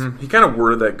picks? Mm-hmm. He kind of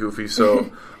worded that goofy. So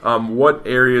what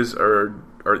areas are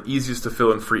easiest to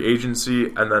fill in free agency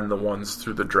and then the ones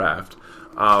through the draft?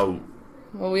 Well,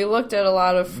 we looked at a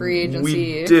lot of free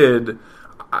agency. We did.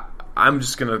 I'm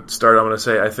just going to start. I'm going to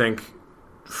say I think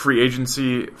free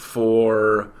agency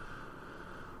for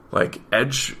like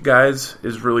edge guys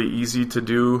is really easy to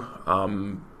do.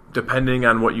 Depending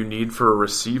on what you need for a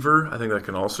receiver, I think that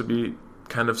can also be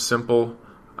kind of simple.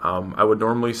 I would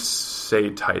normally say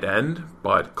tight end,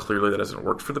 but clearly that hasn't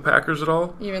worked for the Packers at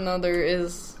all. Even though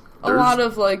there's a lot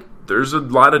of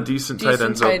decent tight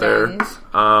ends out there.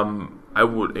 I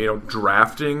would,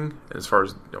 drafting, as far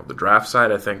as the draft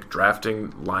side, I think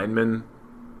drafting linemen,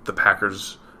 the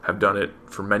Packers have done it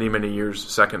for many, many years,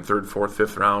 2nd, 3rd, 4th,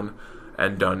 5th round,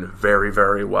 and done very,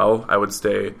 very well. I would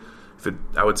say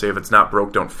if it's not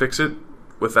broke, don't fix it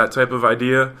with that type of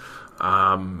idea.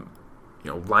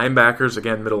 Linebackers,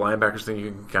 again, middle linebackers thing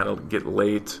you can kind of get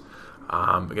late.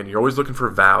 Again, you're always looking for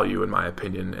value, in my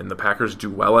opinion, and the Packers do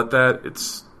well at that.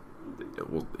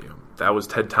 That was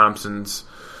Ted Thompson's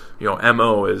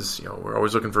MO is, we're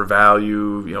always looking for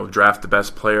value, draft the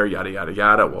best player, yada, yada,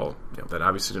 yada. Well, that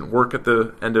obviously didn't work at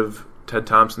the end of Ted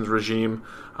Thompson's regime.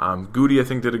 Goody, I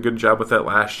think, did a good job with that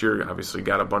last year. Obviously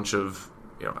got a bunch of,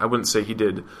 I wouldn't say he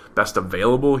did best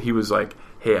available. He was like,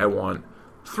 hey, I want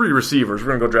 3 receivers. We're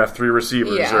going to go draft 3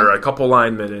 receivers or a couple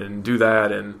linemen and do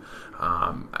that. And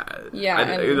like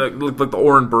the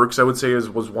Oren Burks, I would say,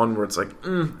 was one where it's like,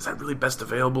 is that really best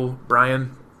available,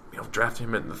 Brian? Draft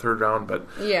him in the 3rd round, but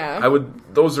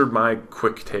those are my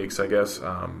quick takes, I guess.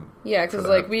 Because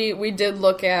like we did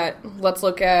let's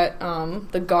look at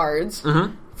the guards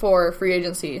for free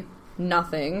agency.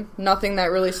 Nothing that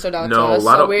really stood out to us. No, a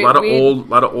lot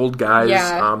of old guys.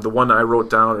 Yeah. The one I wrote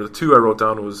down, or the 2 I wrote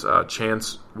down, was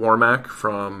Chance Warmack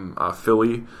from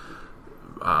Philly.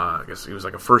 I guess he was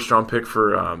like a 1st round pick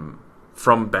from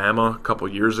Bama a couple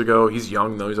years ago. He's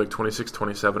young, though. He's like 26,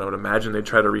 27. I would imagine they'd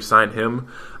try to re-sign him.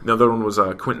 The other one was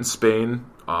Quentin Spain.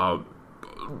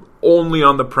 Only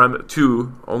on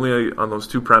those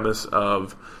 2 premise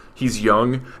of he's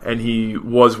young, and he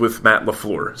was with Matt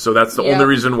LaFleur. So that's the only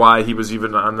reason why he was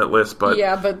even on that list. But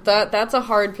that's a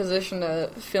hard position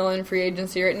to fill in free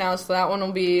agency right now, so that one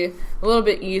will be a little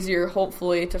bit easier,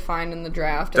 hopefully, to find in the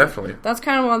draft. Definitely. And that's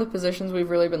kind of one of the positions we've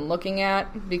really been looking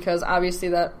at, because obviously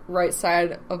that right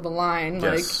side of the line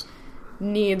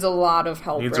needs a lot of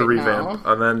help. Needs a revamp.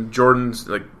 Now. And then Jordan's,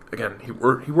 again, he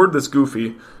worded this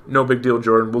goofy. No big deal,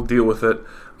 Jordan. We'll deal with it.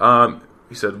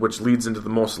 He said, which leads into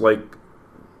most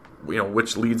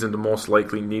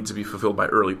likely needs to be fulfilled by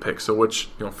early picks. So which,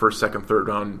 1st, 2nd, 3rd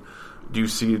round do you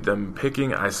see them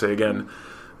picking? I say again,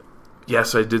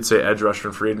 yes, I did say edge rusher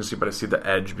in free agency, but I see the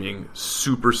edge being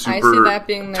super, I see that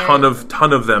being ton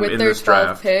of them in this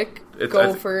draft. Pick,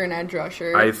 Gopher and edge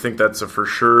rusher. I think that's a for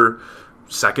sure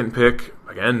second pick.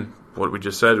 Again, what we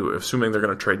just said, assuming they're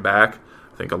going to trade back.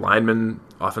 I think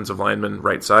offensive lineman,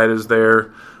 right side is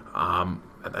there. And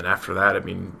then after that, I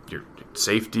mean, your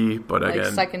safety, but like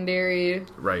again, secondary,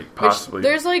 right? Possibly.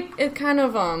 There's it kind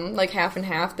of like half and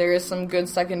half. There is some good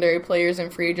secondary players in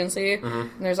free agency,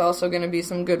 and there's also going to be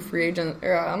some good free agent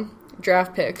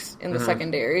draft picks in the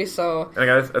secondary. So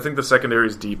I think the secondary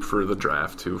is deep for the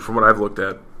draft too, from what I've looked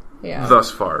at thus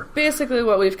far. Basically,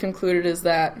 what we've concluded is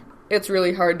that it's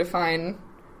really hard to find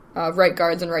right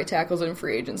guards and right tackles in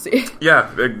free agency. Yeah,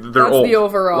 they're That's old. the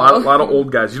overall. A lot of old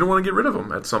guys. You don't want to get rid of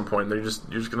them at some point. You're just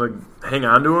going to hang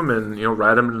on to them and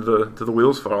ride them to the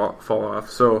wheels fall off.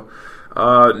 So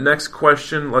next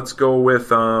question, let's go with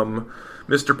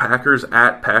Mr. Packers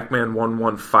at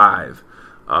Pacman115.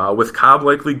 With Cobb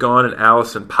likely gone and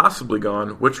Allison possibly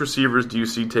gone, which receivers do you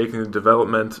see taking the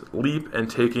development leap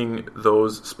and taking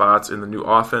those spots in the new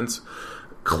offense?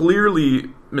 Clearly,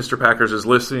 Mr. Packers is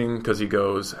listening because he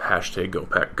goes,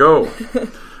 #GoPackGo.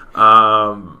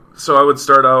 So I would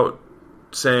start out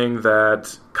saying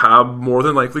that Cobb more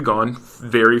than likely gone.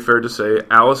 Very fair to say.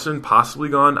 Allison possibly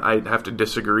gone. I'd have to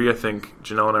disagree. I think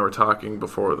Janelle and I were talking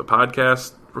before the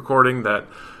podcast recording that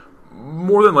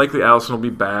more than likely Allison will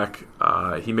be back.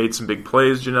 He made some big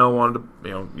plays. Janelle wanted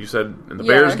to, you said in the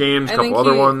Bears games, a couple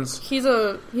other ones. He's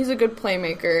a good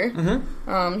playmaker.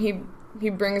 He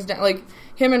brings down,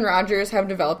 him and Rodgers have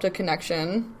developed a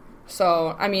connection.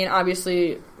 So, I mean,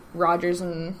 obviously, Rodgers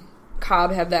and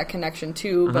Cobb have that connection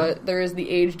too, but there is the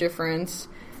age difference.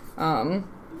 I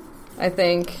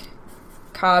think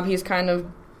Cobb, he's kind of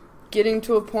getting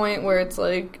to a point where it's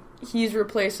he's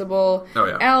replaceable. Oh,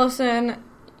 yeah. Allison,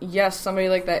 yes, somebody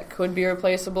like that could be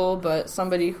replaceable, but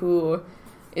somebody who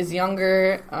is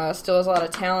younger, still has a lot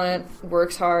of talent,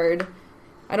 works hard.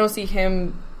 I don't see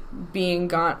him being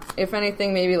gone. If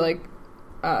anything, maybe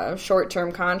a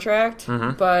short-term contract.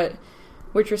 But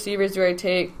which receivers do I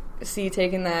see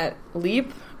taking that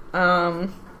leap?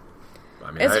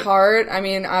 It's hard. I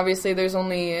mean, obviously, there's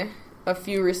only a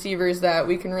few receivers that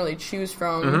we can really choose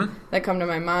from that come to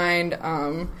my mind.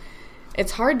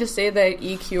 It's hard to say that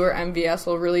EQ or MVS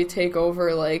will really take over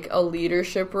a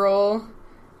leadership role.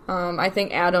 I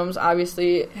think Adams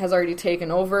obviously has already taken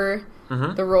over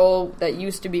the role that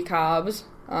used to be Cobb's.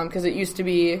 Because it used to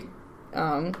be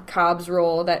Cobb's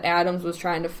role that Adams was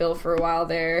trying to fill for a while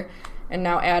there, and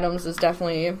now Adams is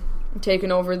definitely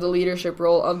taking over the leadership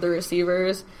role of the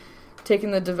receivers,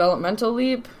 taking the developmental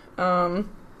leap. I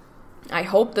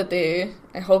hope that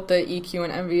EQ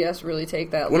and MVS really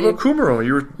take that leap. What about Kumaro?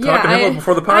 You were talking to him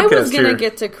before the podcast. I was going to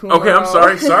get to Kumaro. Okay, I'm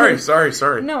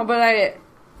sorry. No, but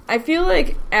I feel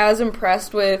as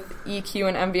impressed with EQ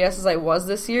and MVS as I was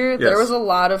this year. Yes. There was a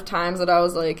lot of times that I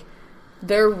was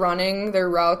they're running their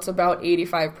routes about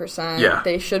 85%. Yeah.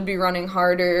 They should be running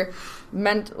harder.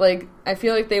 I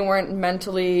feel they weren't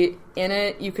mentally in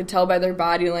it. You could tell by their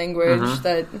body language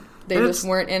that they just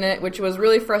weren't in it, which was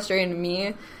really frustrating to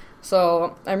me.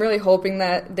 So I'm really hoping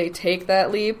that they take that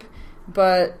leap.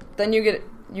 But then you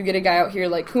get a guy out here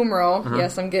like Kumaro.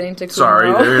 Yes, I'm getting to Kumaro.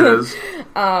 Sorry, there it is.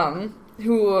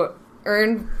 Who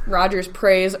earned Rodgers'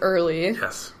 praise early.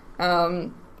 Yes.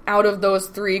 Out of those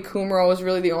three, Kumaro is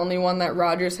really the only one that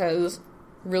Rodgers has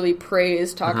really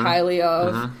praised, talked highly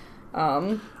of.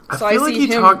 I feel he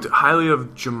talked highly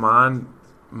of Jamon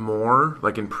more,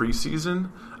 in preseason,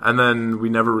 and then we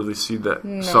never really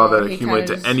saw that accumulate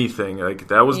to anything.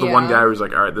 That was the one guy who was all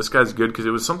right, this guy's good, because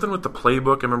it was something with the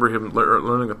playbook. I remember him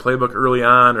learning the playbook early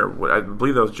on, or I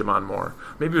believe that was Jamon Moore.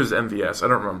 Maybe it was MVS. I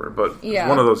don't remember, but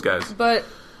one of those guys. But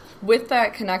with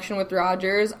that connection with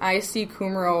Rodgers, I see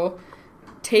Kumaro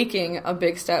taking a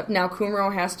big step. Now,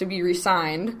 Kumaro has to be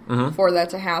re-signed for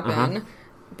that to happen,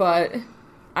 but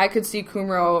I could see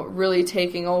Kumaro really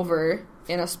taking over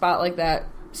in a spot like that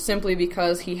simply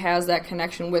because he has that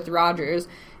connection with Rodgers.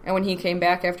 And when he came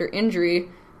back after injury,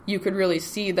 you could really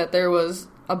see that there was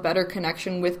a better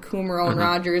connection with Kumaro and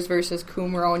Rodgers versus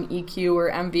Kumaro and EQ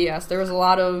or MVS. There was a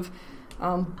lot of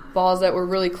balls that were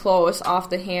really close off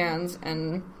the hands,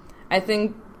 and I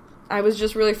think I was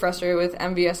just really frustrated with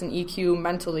MVS and EQ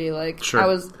mentally. Sure. I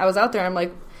was out there and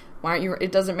I'm why aren't you?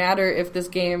 It doesn't matter if this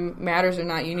game matters or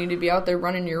not. You need to be out there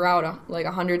running your route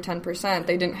 110%.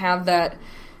 They didn't have that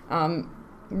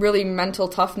really mental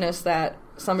toughness that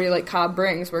somebody like Cobb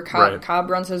brings, where Cobb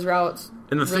runs his routes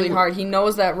really hard. He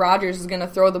knows that Rodgers is going to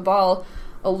throw the ball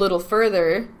a little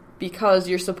further because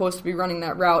you're supposed to be running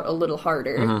that route a little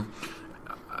harder.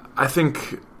 I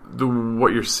think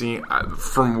what you're seeing,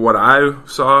 from what I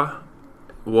saw,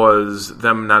 was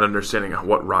them not understanding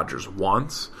what Rodgers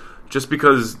wants. Just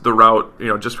because the route,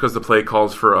 just because the play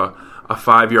calls for a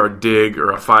 5-yard dig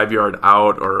or a 5-yard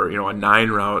out or, a 9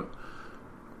 route,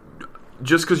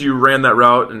 just because you ran that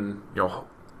route and,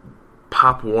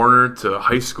 Pop Warner to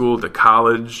high school to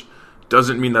college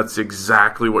doesn't mean that's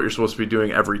exactly what you're supposed to be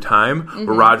doing every time. Mm-hmm.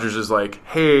 But Rodgers is like,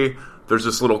 hey, there's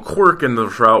this little quirk in the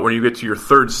route when you get to your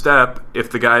third step.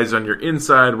 If the guy's on your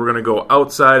inside, we're going to go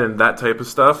outside and that type of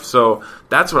stuff. So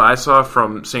that's what I saw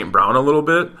from St. Brown a little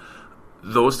bit.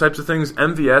 Those types of things.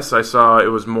 MVS, I saw it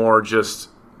was more just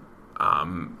a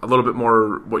little bit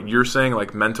more what you're saying,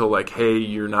 like mental, like, hey,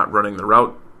 you're not running the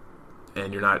route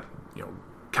and you're not,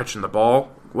 catching the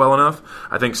ball well enough.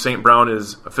 I think St. Brown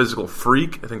is a physical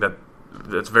freak. I think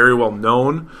that's very well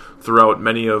known throughout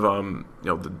many of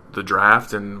the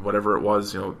draft and whatever it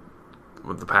was,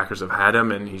 what the Packers have had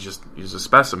him, and he's a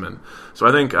specimen. So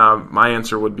I think my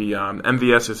answer would be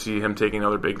MVS. I see him taking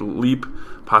another big leap,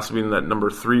 possibly in that number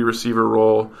 3 receiver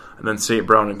role, and then St.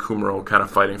 Brown and Kumaro kind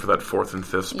of fighting for that 4th and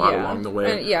 5th spot along the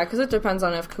way. Because it depends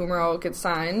on if Kumaro gets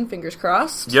signed. Fingers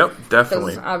crossed. Yep,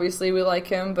 definitely. Because obviously we like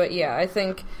him, but yeah, I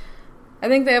think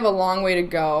they have a long way to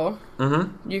go.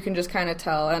 Mm-hmm. You can just kind of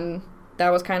tell, and that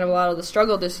was kind of a lot of the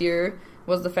struggle this year,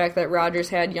 was the fact that Rodgers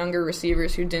had younger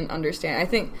receivers who didn't understand. I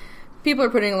think people are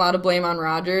putting a lot of blame on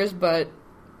Rodgers, but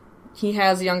he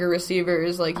has younger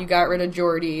receivers. Like, you got rid of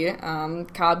Jordy,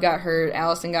 Cobb got hurt,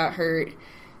 Allison got hurt.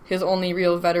 His only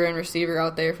real veteran receiver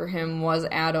out there for him was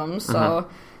Adams. So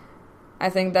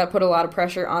I think that put a lot of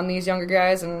pressure on these younger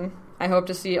guys, and I hope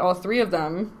to see all 3 of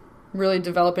them really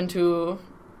develop into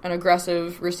an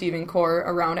aggressive receiving core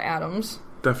around Adams.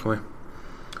 Definitely.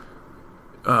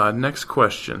 Next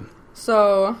question.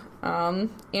 So,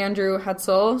 Andrew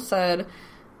Hetzel said,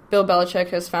 Bill Belichick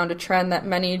has found a trend that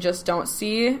many just don't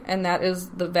see, and that is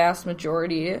the vast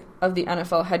majority of the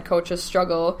NFL head coaches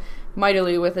struggle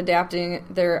mightily with adapting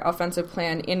their offensive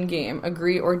plan in-game.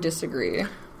 Agree or disagree?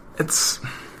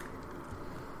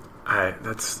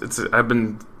 I've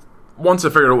been, once I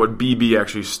figured out what BB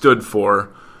actually stood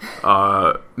for,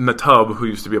 Matub, who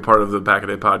used to be a part of the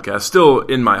Pack-A-Day podcast, still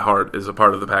in my heart is a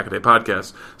part of the Pack-A-Day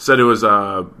podcast, said it was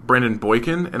Brandon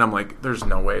Boykin, and I'm like, there's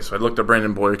no way. So I looked at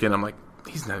Brandon Boykin, I'm like,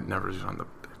 he's never on the...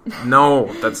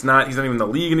 No, that's not... He's not even in the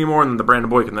league anymore, and the Brandon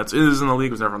Boykin that is in the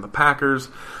league was never on the Packers.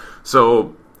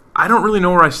 So I don't really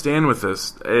know where I stand with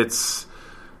this. It's...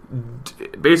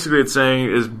 Basically, it's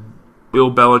saying is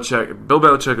Bill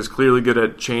Belichick is clearly good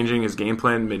at changing his game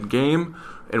plan mid-game,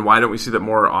 and why don't we see that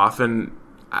more often?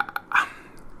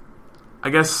 I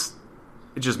guess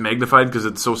it's just magnified because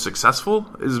it's so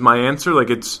successful is my answer. Like,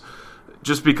 it's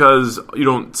just because you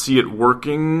don't see it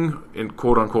working, in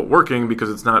quote-unquote working, because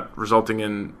it's not resulting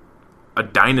in a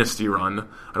dynasty run.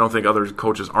 I don't think other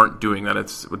coaches aren't doing that. I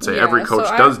would say every coach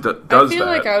does that. I feel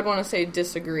like I would want to say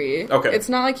disagree. Okay. It's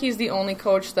not like he's the only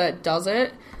coach that does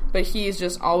it, but he's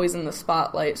just always in the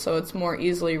spotlight, so it's more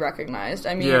easily recognized.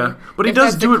 I mean, yeah, but he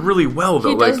does do it really well, though.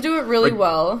 He does do it really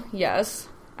well, yes.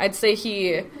 I'd say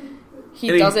he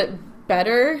does it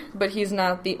better, but he's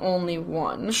not the only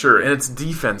one. Sure, and it's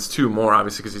defense, too, more,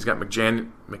 obviously, because he's got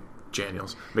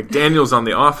McDaniels on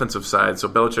the offensive side, so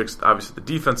Belichick's obviously the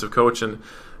defensive coach, and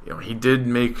he did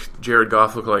make Jared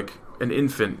Goff look like an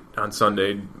infant on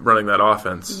Sunday running that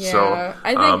offense. Yeah, so,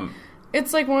 I think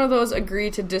it's like one of those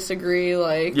agree to disagree,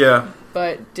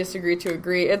 but disagree to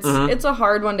agree. It's a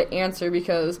hard one to answer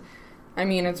because, I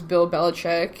mean, it's Bill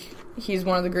Belichick. He's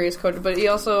one of the greatest coaches, but he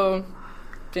also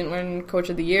didn't win Coach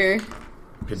of the Year.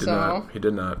 He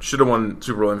did not. Should have won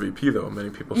Super Bowl MVP, though, many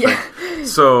people think.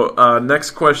 So,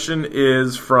 next question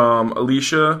is from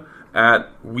Alicia at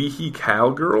Weehee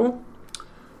Cowgirl.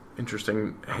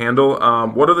 Interesting handle.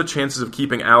 What are the chances of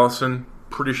keeping Allison?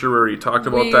 Pretty sure we already talked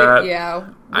about that. Yeah,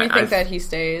 we think that he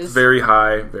stays. Very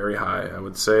high, I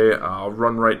would say. I'll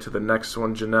run right to the next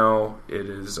one, Janelle. It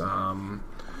is...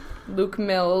 Luke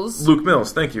Mills. Luke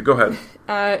Mills, thank you. Go ahead.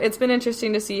 It's been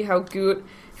interesting to see how Goot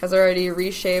has already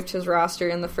reshaped his roster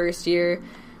in the first year.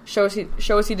 Shows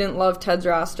he didn't love Ted's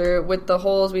roster. With the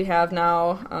holes we have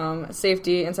now,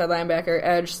 safety, inside linebacker,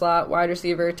 edge, slot, wide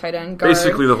receiver, tight end, guard.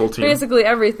 Basically the whole team. Basically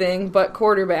everything but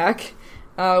quarterback.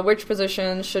 Which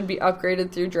positions should be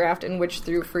upgraded through draft and which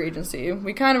through free agency?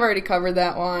 We kind of already covered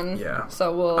that one. Yeah.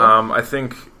 So we'll... I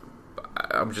think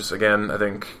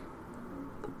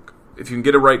if you can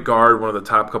get a right guard, one of the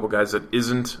top couple guys that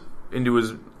isn't into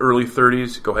his early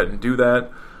 30s, go ahead and do that.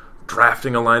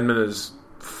 Drafting alignment has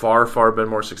far, far been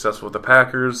more successful with the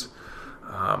Packers.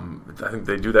 I think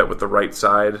they do that with the right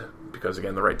side because,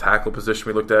 again, the right tackle position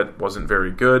we looked at wasn't very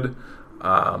good.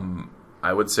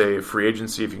 I would say free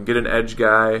agency, if you can get an edge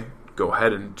guy, go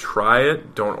ahead and try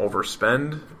it. Don't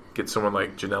overspend get someone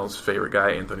like Janelle's favorite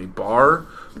guy, Anthony Barr.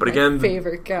 But again,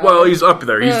 favorite guy. Well, he's up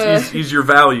there. He's your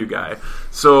value guy.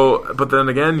 So, but then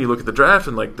again, you look at the draft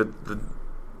and like the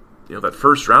that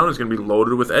first round is going to be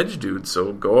loaded with edge dudes.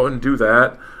 So go out and do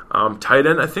that. Tight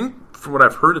end, I think from what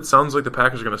I've heard, it sounds like the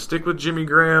Packers are going to stick with Jimmy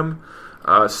Graham.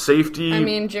 Safety. I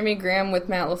mean, Jimmy Graham with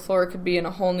Matt LaFleur could be in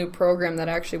a whole new program that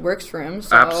actually works for him.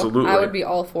 So Absolutely. I would be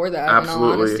all for that. Absolutely.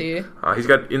 In all honesty. He's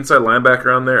got inside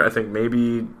linebacker on there. I think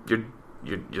maybe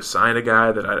you sign a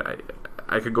guy that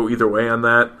I could go either way on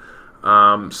that.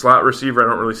 Slot receiver, I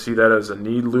don't really see that as a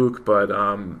need, Luke. But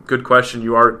good question.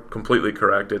 You are completely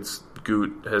correct. It's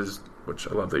Goot which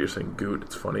I love that you're saying Goot.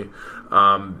 It's funny.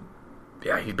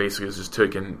 He basically has just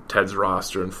taken Ted's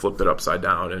roster and flipped it upside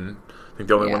down. And I think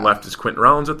the only one left is Quentin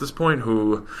Rollins at this point,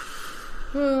 who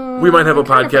we might have a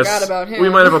podcast. About him. We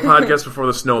might have a podcast before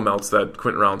the snow melts that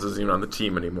Quentin Rollins isn't even on the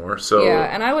team anymore. So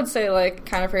yeah, and I would say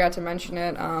kind of forgot to mention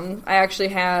it. I actually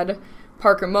had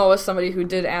Parker Moa, somebody who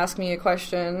did ask me a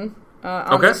question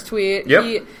on this tweet.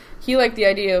 Yep. He liked the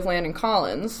idea of Landon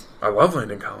Collins. I love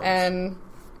Landon Collins, and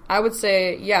I would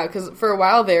say because for a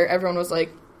while there, everyone was like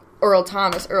Earl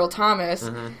Thomas,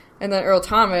 mm-hmm. and then Earl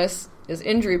Thomas is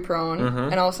injury prone, mm-hmm.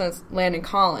 and all of a sudden it's Landon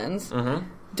Collins. Mm-hmm.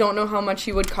 Don't know how much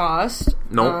he would cost,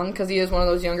 because he is one of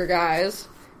those younger guys,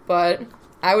 but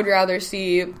I would rather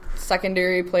see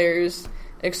secondary players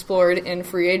explored in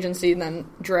free agency than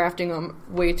drafting them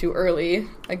way too early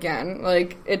again.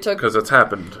 It took, because it's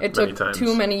happened it many took times.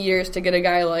 Too many years to get a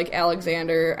guy like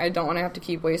Alexander. I don't want to have to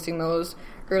keep wasting those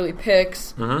early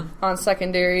picks mm-hmm. on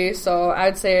secondary, so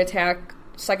I'd say attack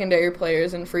secondary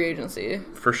players in free agency.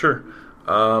 For sure.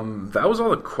 That was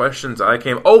all the questions I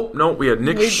came. Oh, no, we had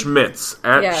Nick Schmitz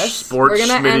at Sports We're going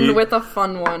to Schmitty, end with a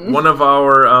fun one. One of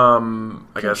our,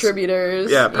 contributors.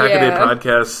 Pack a Day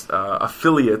podcast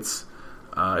affiliates,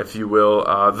 if you will.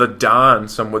 The Don,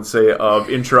 some would say, of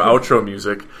intro-outro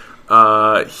music.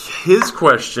 His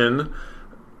question,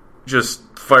 just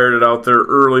fired it out there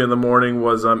early in the morning,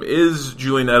 was, is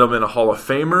Julian Edelman a Hall of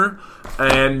Famer?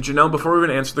 And Janelle, before we even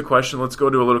answer the question, let's go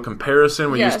to a little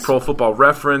comparison. We used Pro Football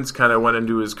Reference, kind of went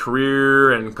into his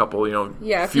career and a couple, few year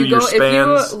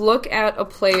spans. If you look at a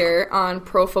player on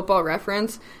Pro Football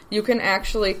Reference, you can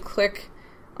actually click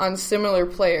on similar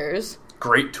players.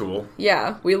 Great tool.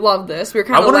 Yeah, we love this. We were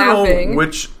kind of laughing. I want to know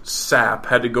which sap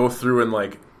had to go through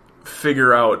and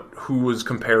figure out who was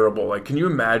comparable. Can you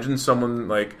imagine someone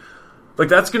like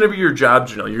that's going to be your job,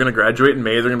 Janelle? You're going to graduate in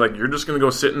May. They're going to you're just going to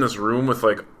go sit in this room with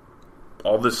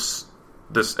all this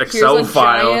Excel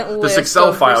file, and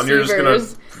you're just going to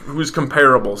who's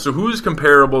comparable. So who's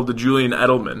comparable to Julian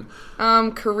Edelman?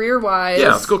 Career wise.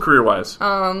 Yeah, let's go career wise.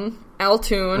 Altoon.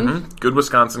 Mm-hmm. Good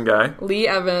Wisconsin guy. Lee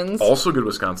Evans. Also good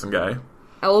Wisconsin guy.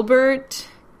 Albert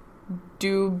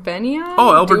Dubenian?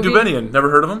 Oh, Albert Dubenian. Never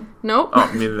heard of him? Nope.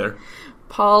 Oh, me neither.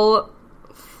 Paul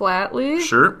Flatley.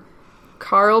 Sure.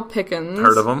 Carl Pickens.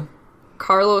 Heard of him.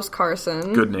 Carlos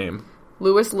Carson. Good name.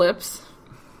 Lewis Lips.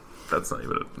 That's not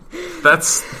even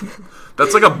That's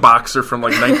like a boxer from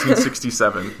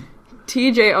 1967.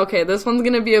 TJ, okay, this one's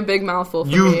going to be a big mouthful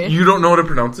for me. You don't know how to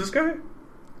pronounce this guy?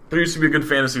 There used to be a good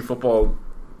fantasy football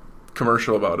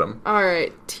commercial about him. All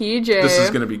right, TJ. This is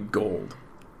going to be gold.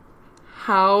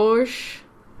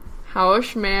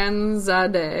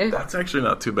 Houshmandzadeh. That's actually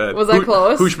not too bad. Was that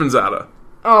close? Houshmandzadeh.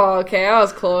 Oh, okay, I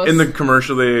was close. In the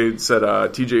commercial, they said,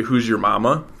 TJ, who's your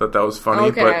mama? Thought that was funny.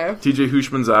 Okay. But TJ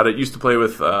Houshmandzadeh used to play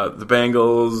with the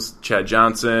Bengals, Chad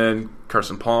Johnson,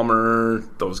 Carson Palmer,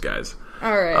 those guys.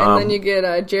 All right, and then you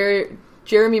get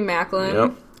Jeremy Maclin.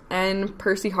 Yep. And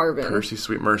Percy Harvin. Percy,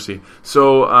 sweet mercy.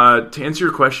 So, to answer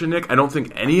your question, Nick, I don't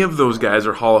think any of those guys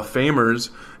are Hall of Famers.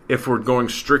 If we're going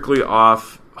strictly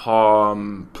off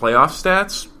playoff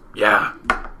stats, yeah.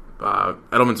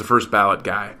 Edelman's a first ballot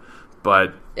guy.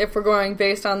 But if we're going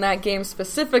based on that game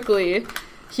specifically,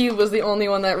 he was the only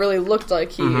one that really looked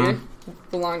like he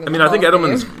belonged in the Hall I think of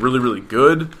Edelman's Fame. really, really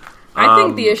good. I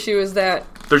think the issue is that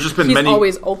there's just been he's many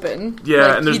always open.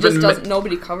 Yeah, and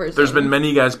nobody covers There's him. been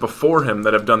many guys before him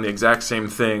that have done the exact same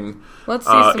thing Let's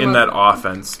see in that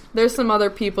offense. There's some other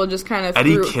people just kind of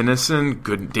Eddie Kinnison,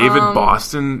 good David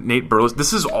Boston, Nate Burles.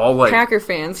 This is all Packer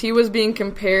fans. He was being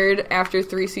compared after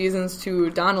 3 seasons to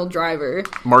Donald Driver.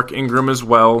 Mark Ingram as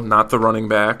well, not the running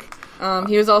back.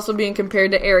 He was also being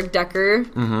compared to Eric Decker,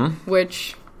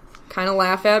 which kind of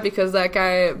laugh at because that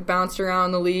guy bounced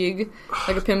around the league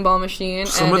like a pinball machine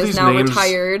and is now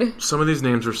retired. Some of these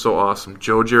names are so awesome.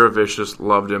 Joe Jaravicius,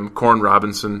 loved him. Corn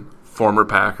Robinson, former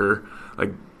Packer.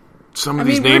 Some of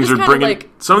these names are bringing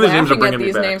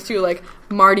me back. Names too, like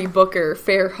Marty Booker,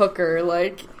 Fair Hooker,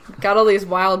 got all these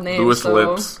wild names. Lewis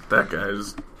Lips, that guy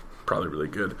is probably really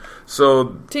good.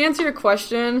 So to answer your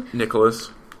question, Nicholas,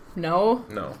 no,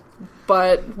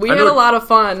 but we I had know- a lot of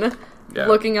fun. Yeah.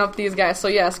 Looking up these guys. So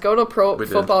yes, go to Pro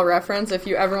Football Reference if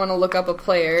you ever want to look up a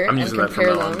player I'm and using that from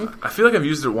compare now them. on. I feel like I've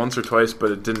used it once or twice,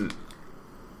 but it didn't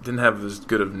have as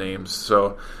good of names.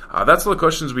 So that's all the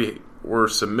questions we were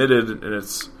submitted, and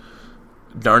it's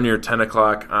darn near 10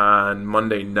 o'clock on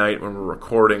Monday night when we're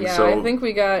recording. Yeah, so I think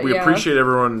we got appreciate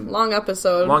everyone. Long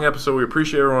episode. We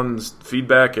appreciate everyone's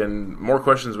feedback and more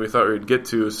questions we thought we'd get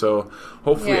to. So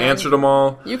hopefully we answered them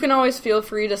all. You can always feel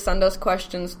free to send us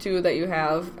questions too that you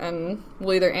have, and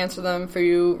we'll either answer them for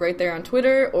you right there on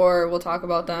Twitter, or we'll talk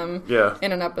about them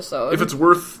in an episode. If it's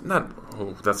worth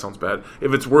that sounds bad.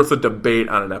 If it's worth a debate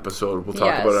on an episode, we'll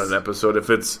talk about it on an episode. If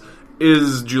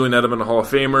is Julian Edelman a Hall of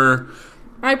Famer?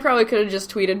 I probably could have just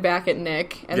tweeted back at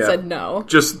Nick and said no.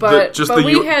 But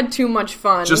we had too much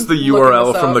fun. Just the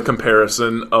URL from the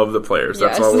comparison of the players.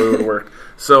 That's all it would work.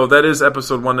 So that is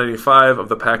episode 195 of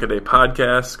the Pack-A-Day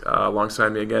podcast.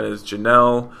 Alongside me again is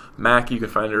Janelle Mack. You can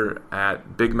find her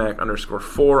at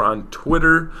BigMac_4 on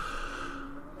Twitter.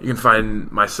 You can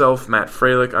find myself, Matt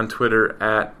Freilich, on Twitter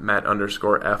at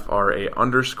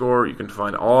Matt_FRA_. You can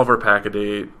find all of our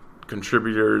Pack-A-Day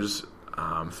contributors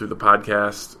through the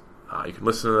podcast. You can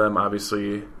listen to them,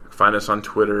 obviously. Find us on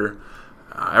Twitter.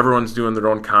 Everyone's doing their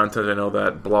own content. I know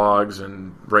that blogs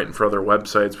and writing for other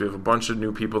websites. We have a bunch of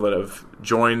new people that have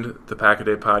joined the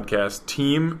Pack-A-Day podcast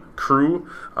team, crew.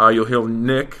 You'll hear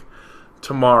Nick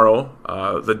tomorrow,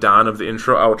 the Don of the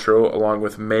intro, outro, along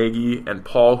with Maggie and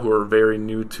Paul, who are very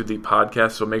new to the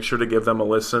podcast. So make sure to give them a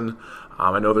listen.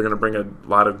 I know they're going to bring a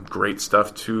lot of great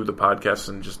stuff to the podcast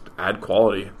and just add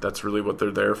quality. That's really what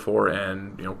they're there for.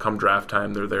 And, come draft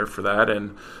time, they're there for that.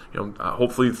 And,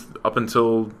 hopefully up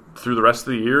until through the rest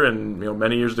of the year and,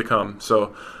 many years to come.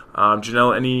 So,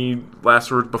 Janelle, any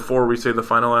last words before we say the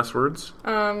final last words?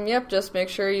 Yep, just make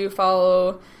sure you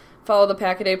follow the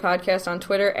Pack-A-Day podcast on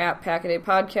Twitter at Pack-A-Day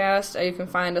podcast. You can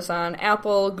find us on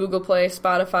Apple, Google Play,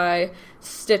 Spotify,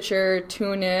 Stitcher,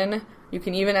 TuneIn. You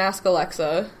can even ask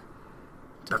Alexa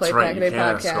to play Pack-A-Day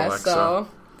podcast. So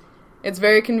it's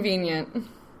very convenient.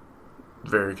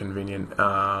 Very convenient.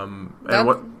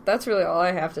 That's really all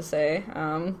I have to say.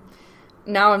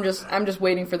 Now I'm just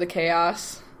waiting for the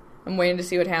chaos. I'm waiting to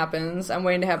see what happens. I'm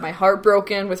waiting to have my heart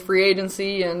broken with free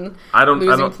agency and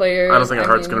losing players. I don't think our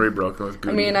heart's going to be broken with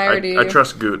Goot. I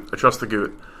trust Goot. I trust the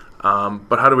Goot.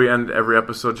 But how do we end every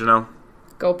episode, Janelle?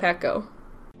 Go Pack Go.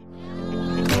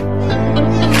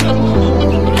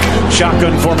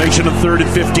 Shotgun formation of 3rd and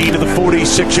 15 to the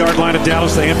 46-yard line of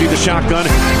Dallas. They empty the shotgun.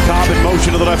 Cobb in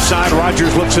motion to the left side.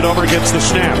 Rodgers looks it over, gets the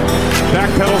snap.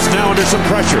 Backpedals now under some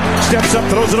pressure. Steps up,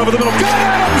 throws it over the middle. Got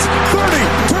Adams! 30,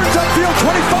 turns upfield,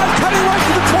 25, cutting right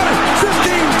to the 20,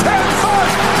 15, 10,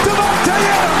 5. Devontae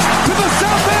Adams to the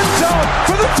south end zone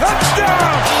for the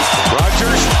touchdown!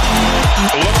 Rodgers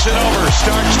looks it over,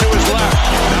 Starks to his left.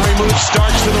 Now he moves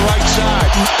Starks to the right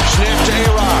side. Snap to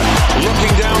A-Rod.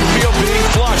 Looking downfield, being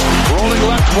flushed. Rolling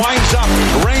left, winds up.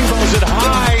 Rainbows it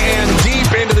high and deep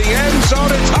into the end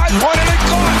zone. It's high pointed and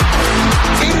caught.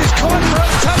 It is caught for a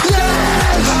touchdown.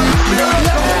 Yes! A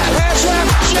miracle pass.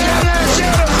 Yes!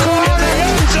 Caught in the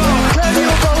end zone. Can you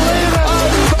believe it?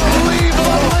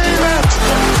 Unbelievable.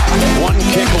 One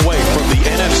kick away from the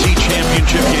NFC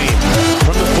Championship game.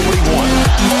 From the 41.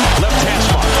 Left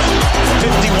hash mark.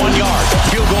 51-yard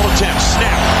field goal attempt.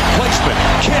 Snap. Placement.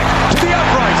 Kick to the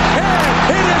upright.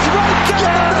 And it is right down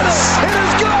the middle. It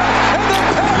is good. And the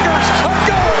Packers are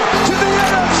going to the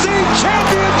NFC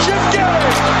Championship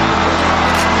game.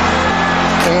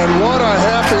 And what a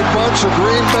happy bunch of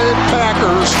Green Bay Packers.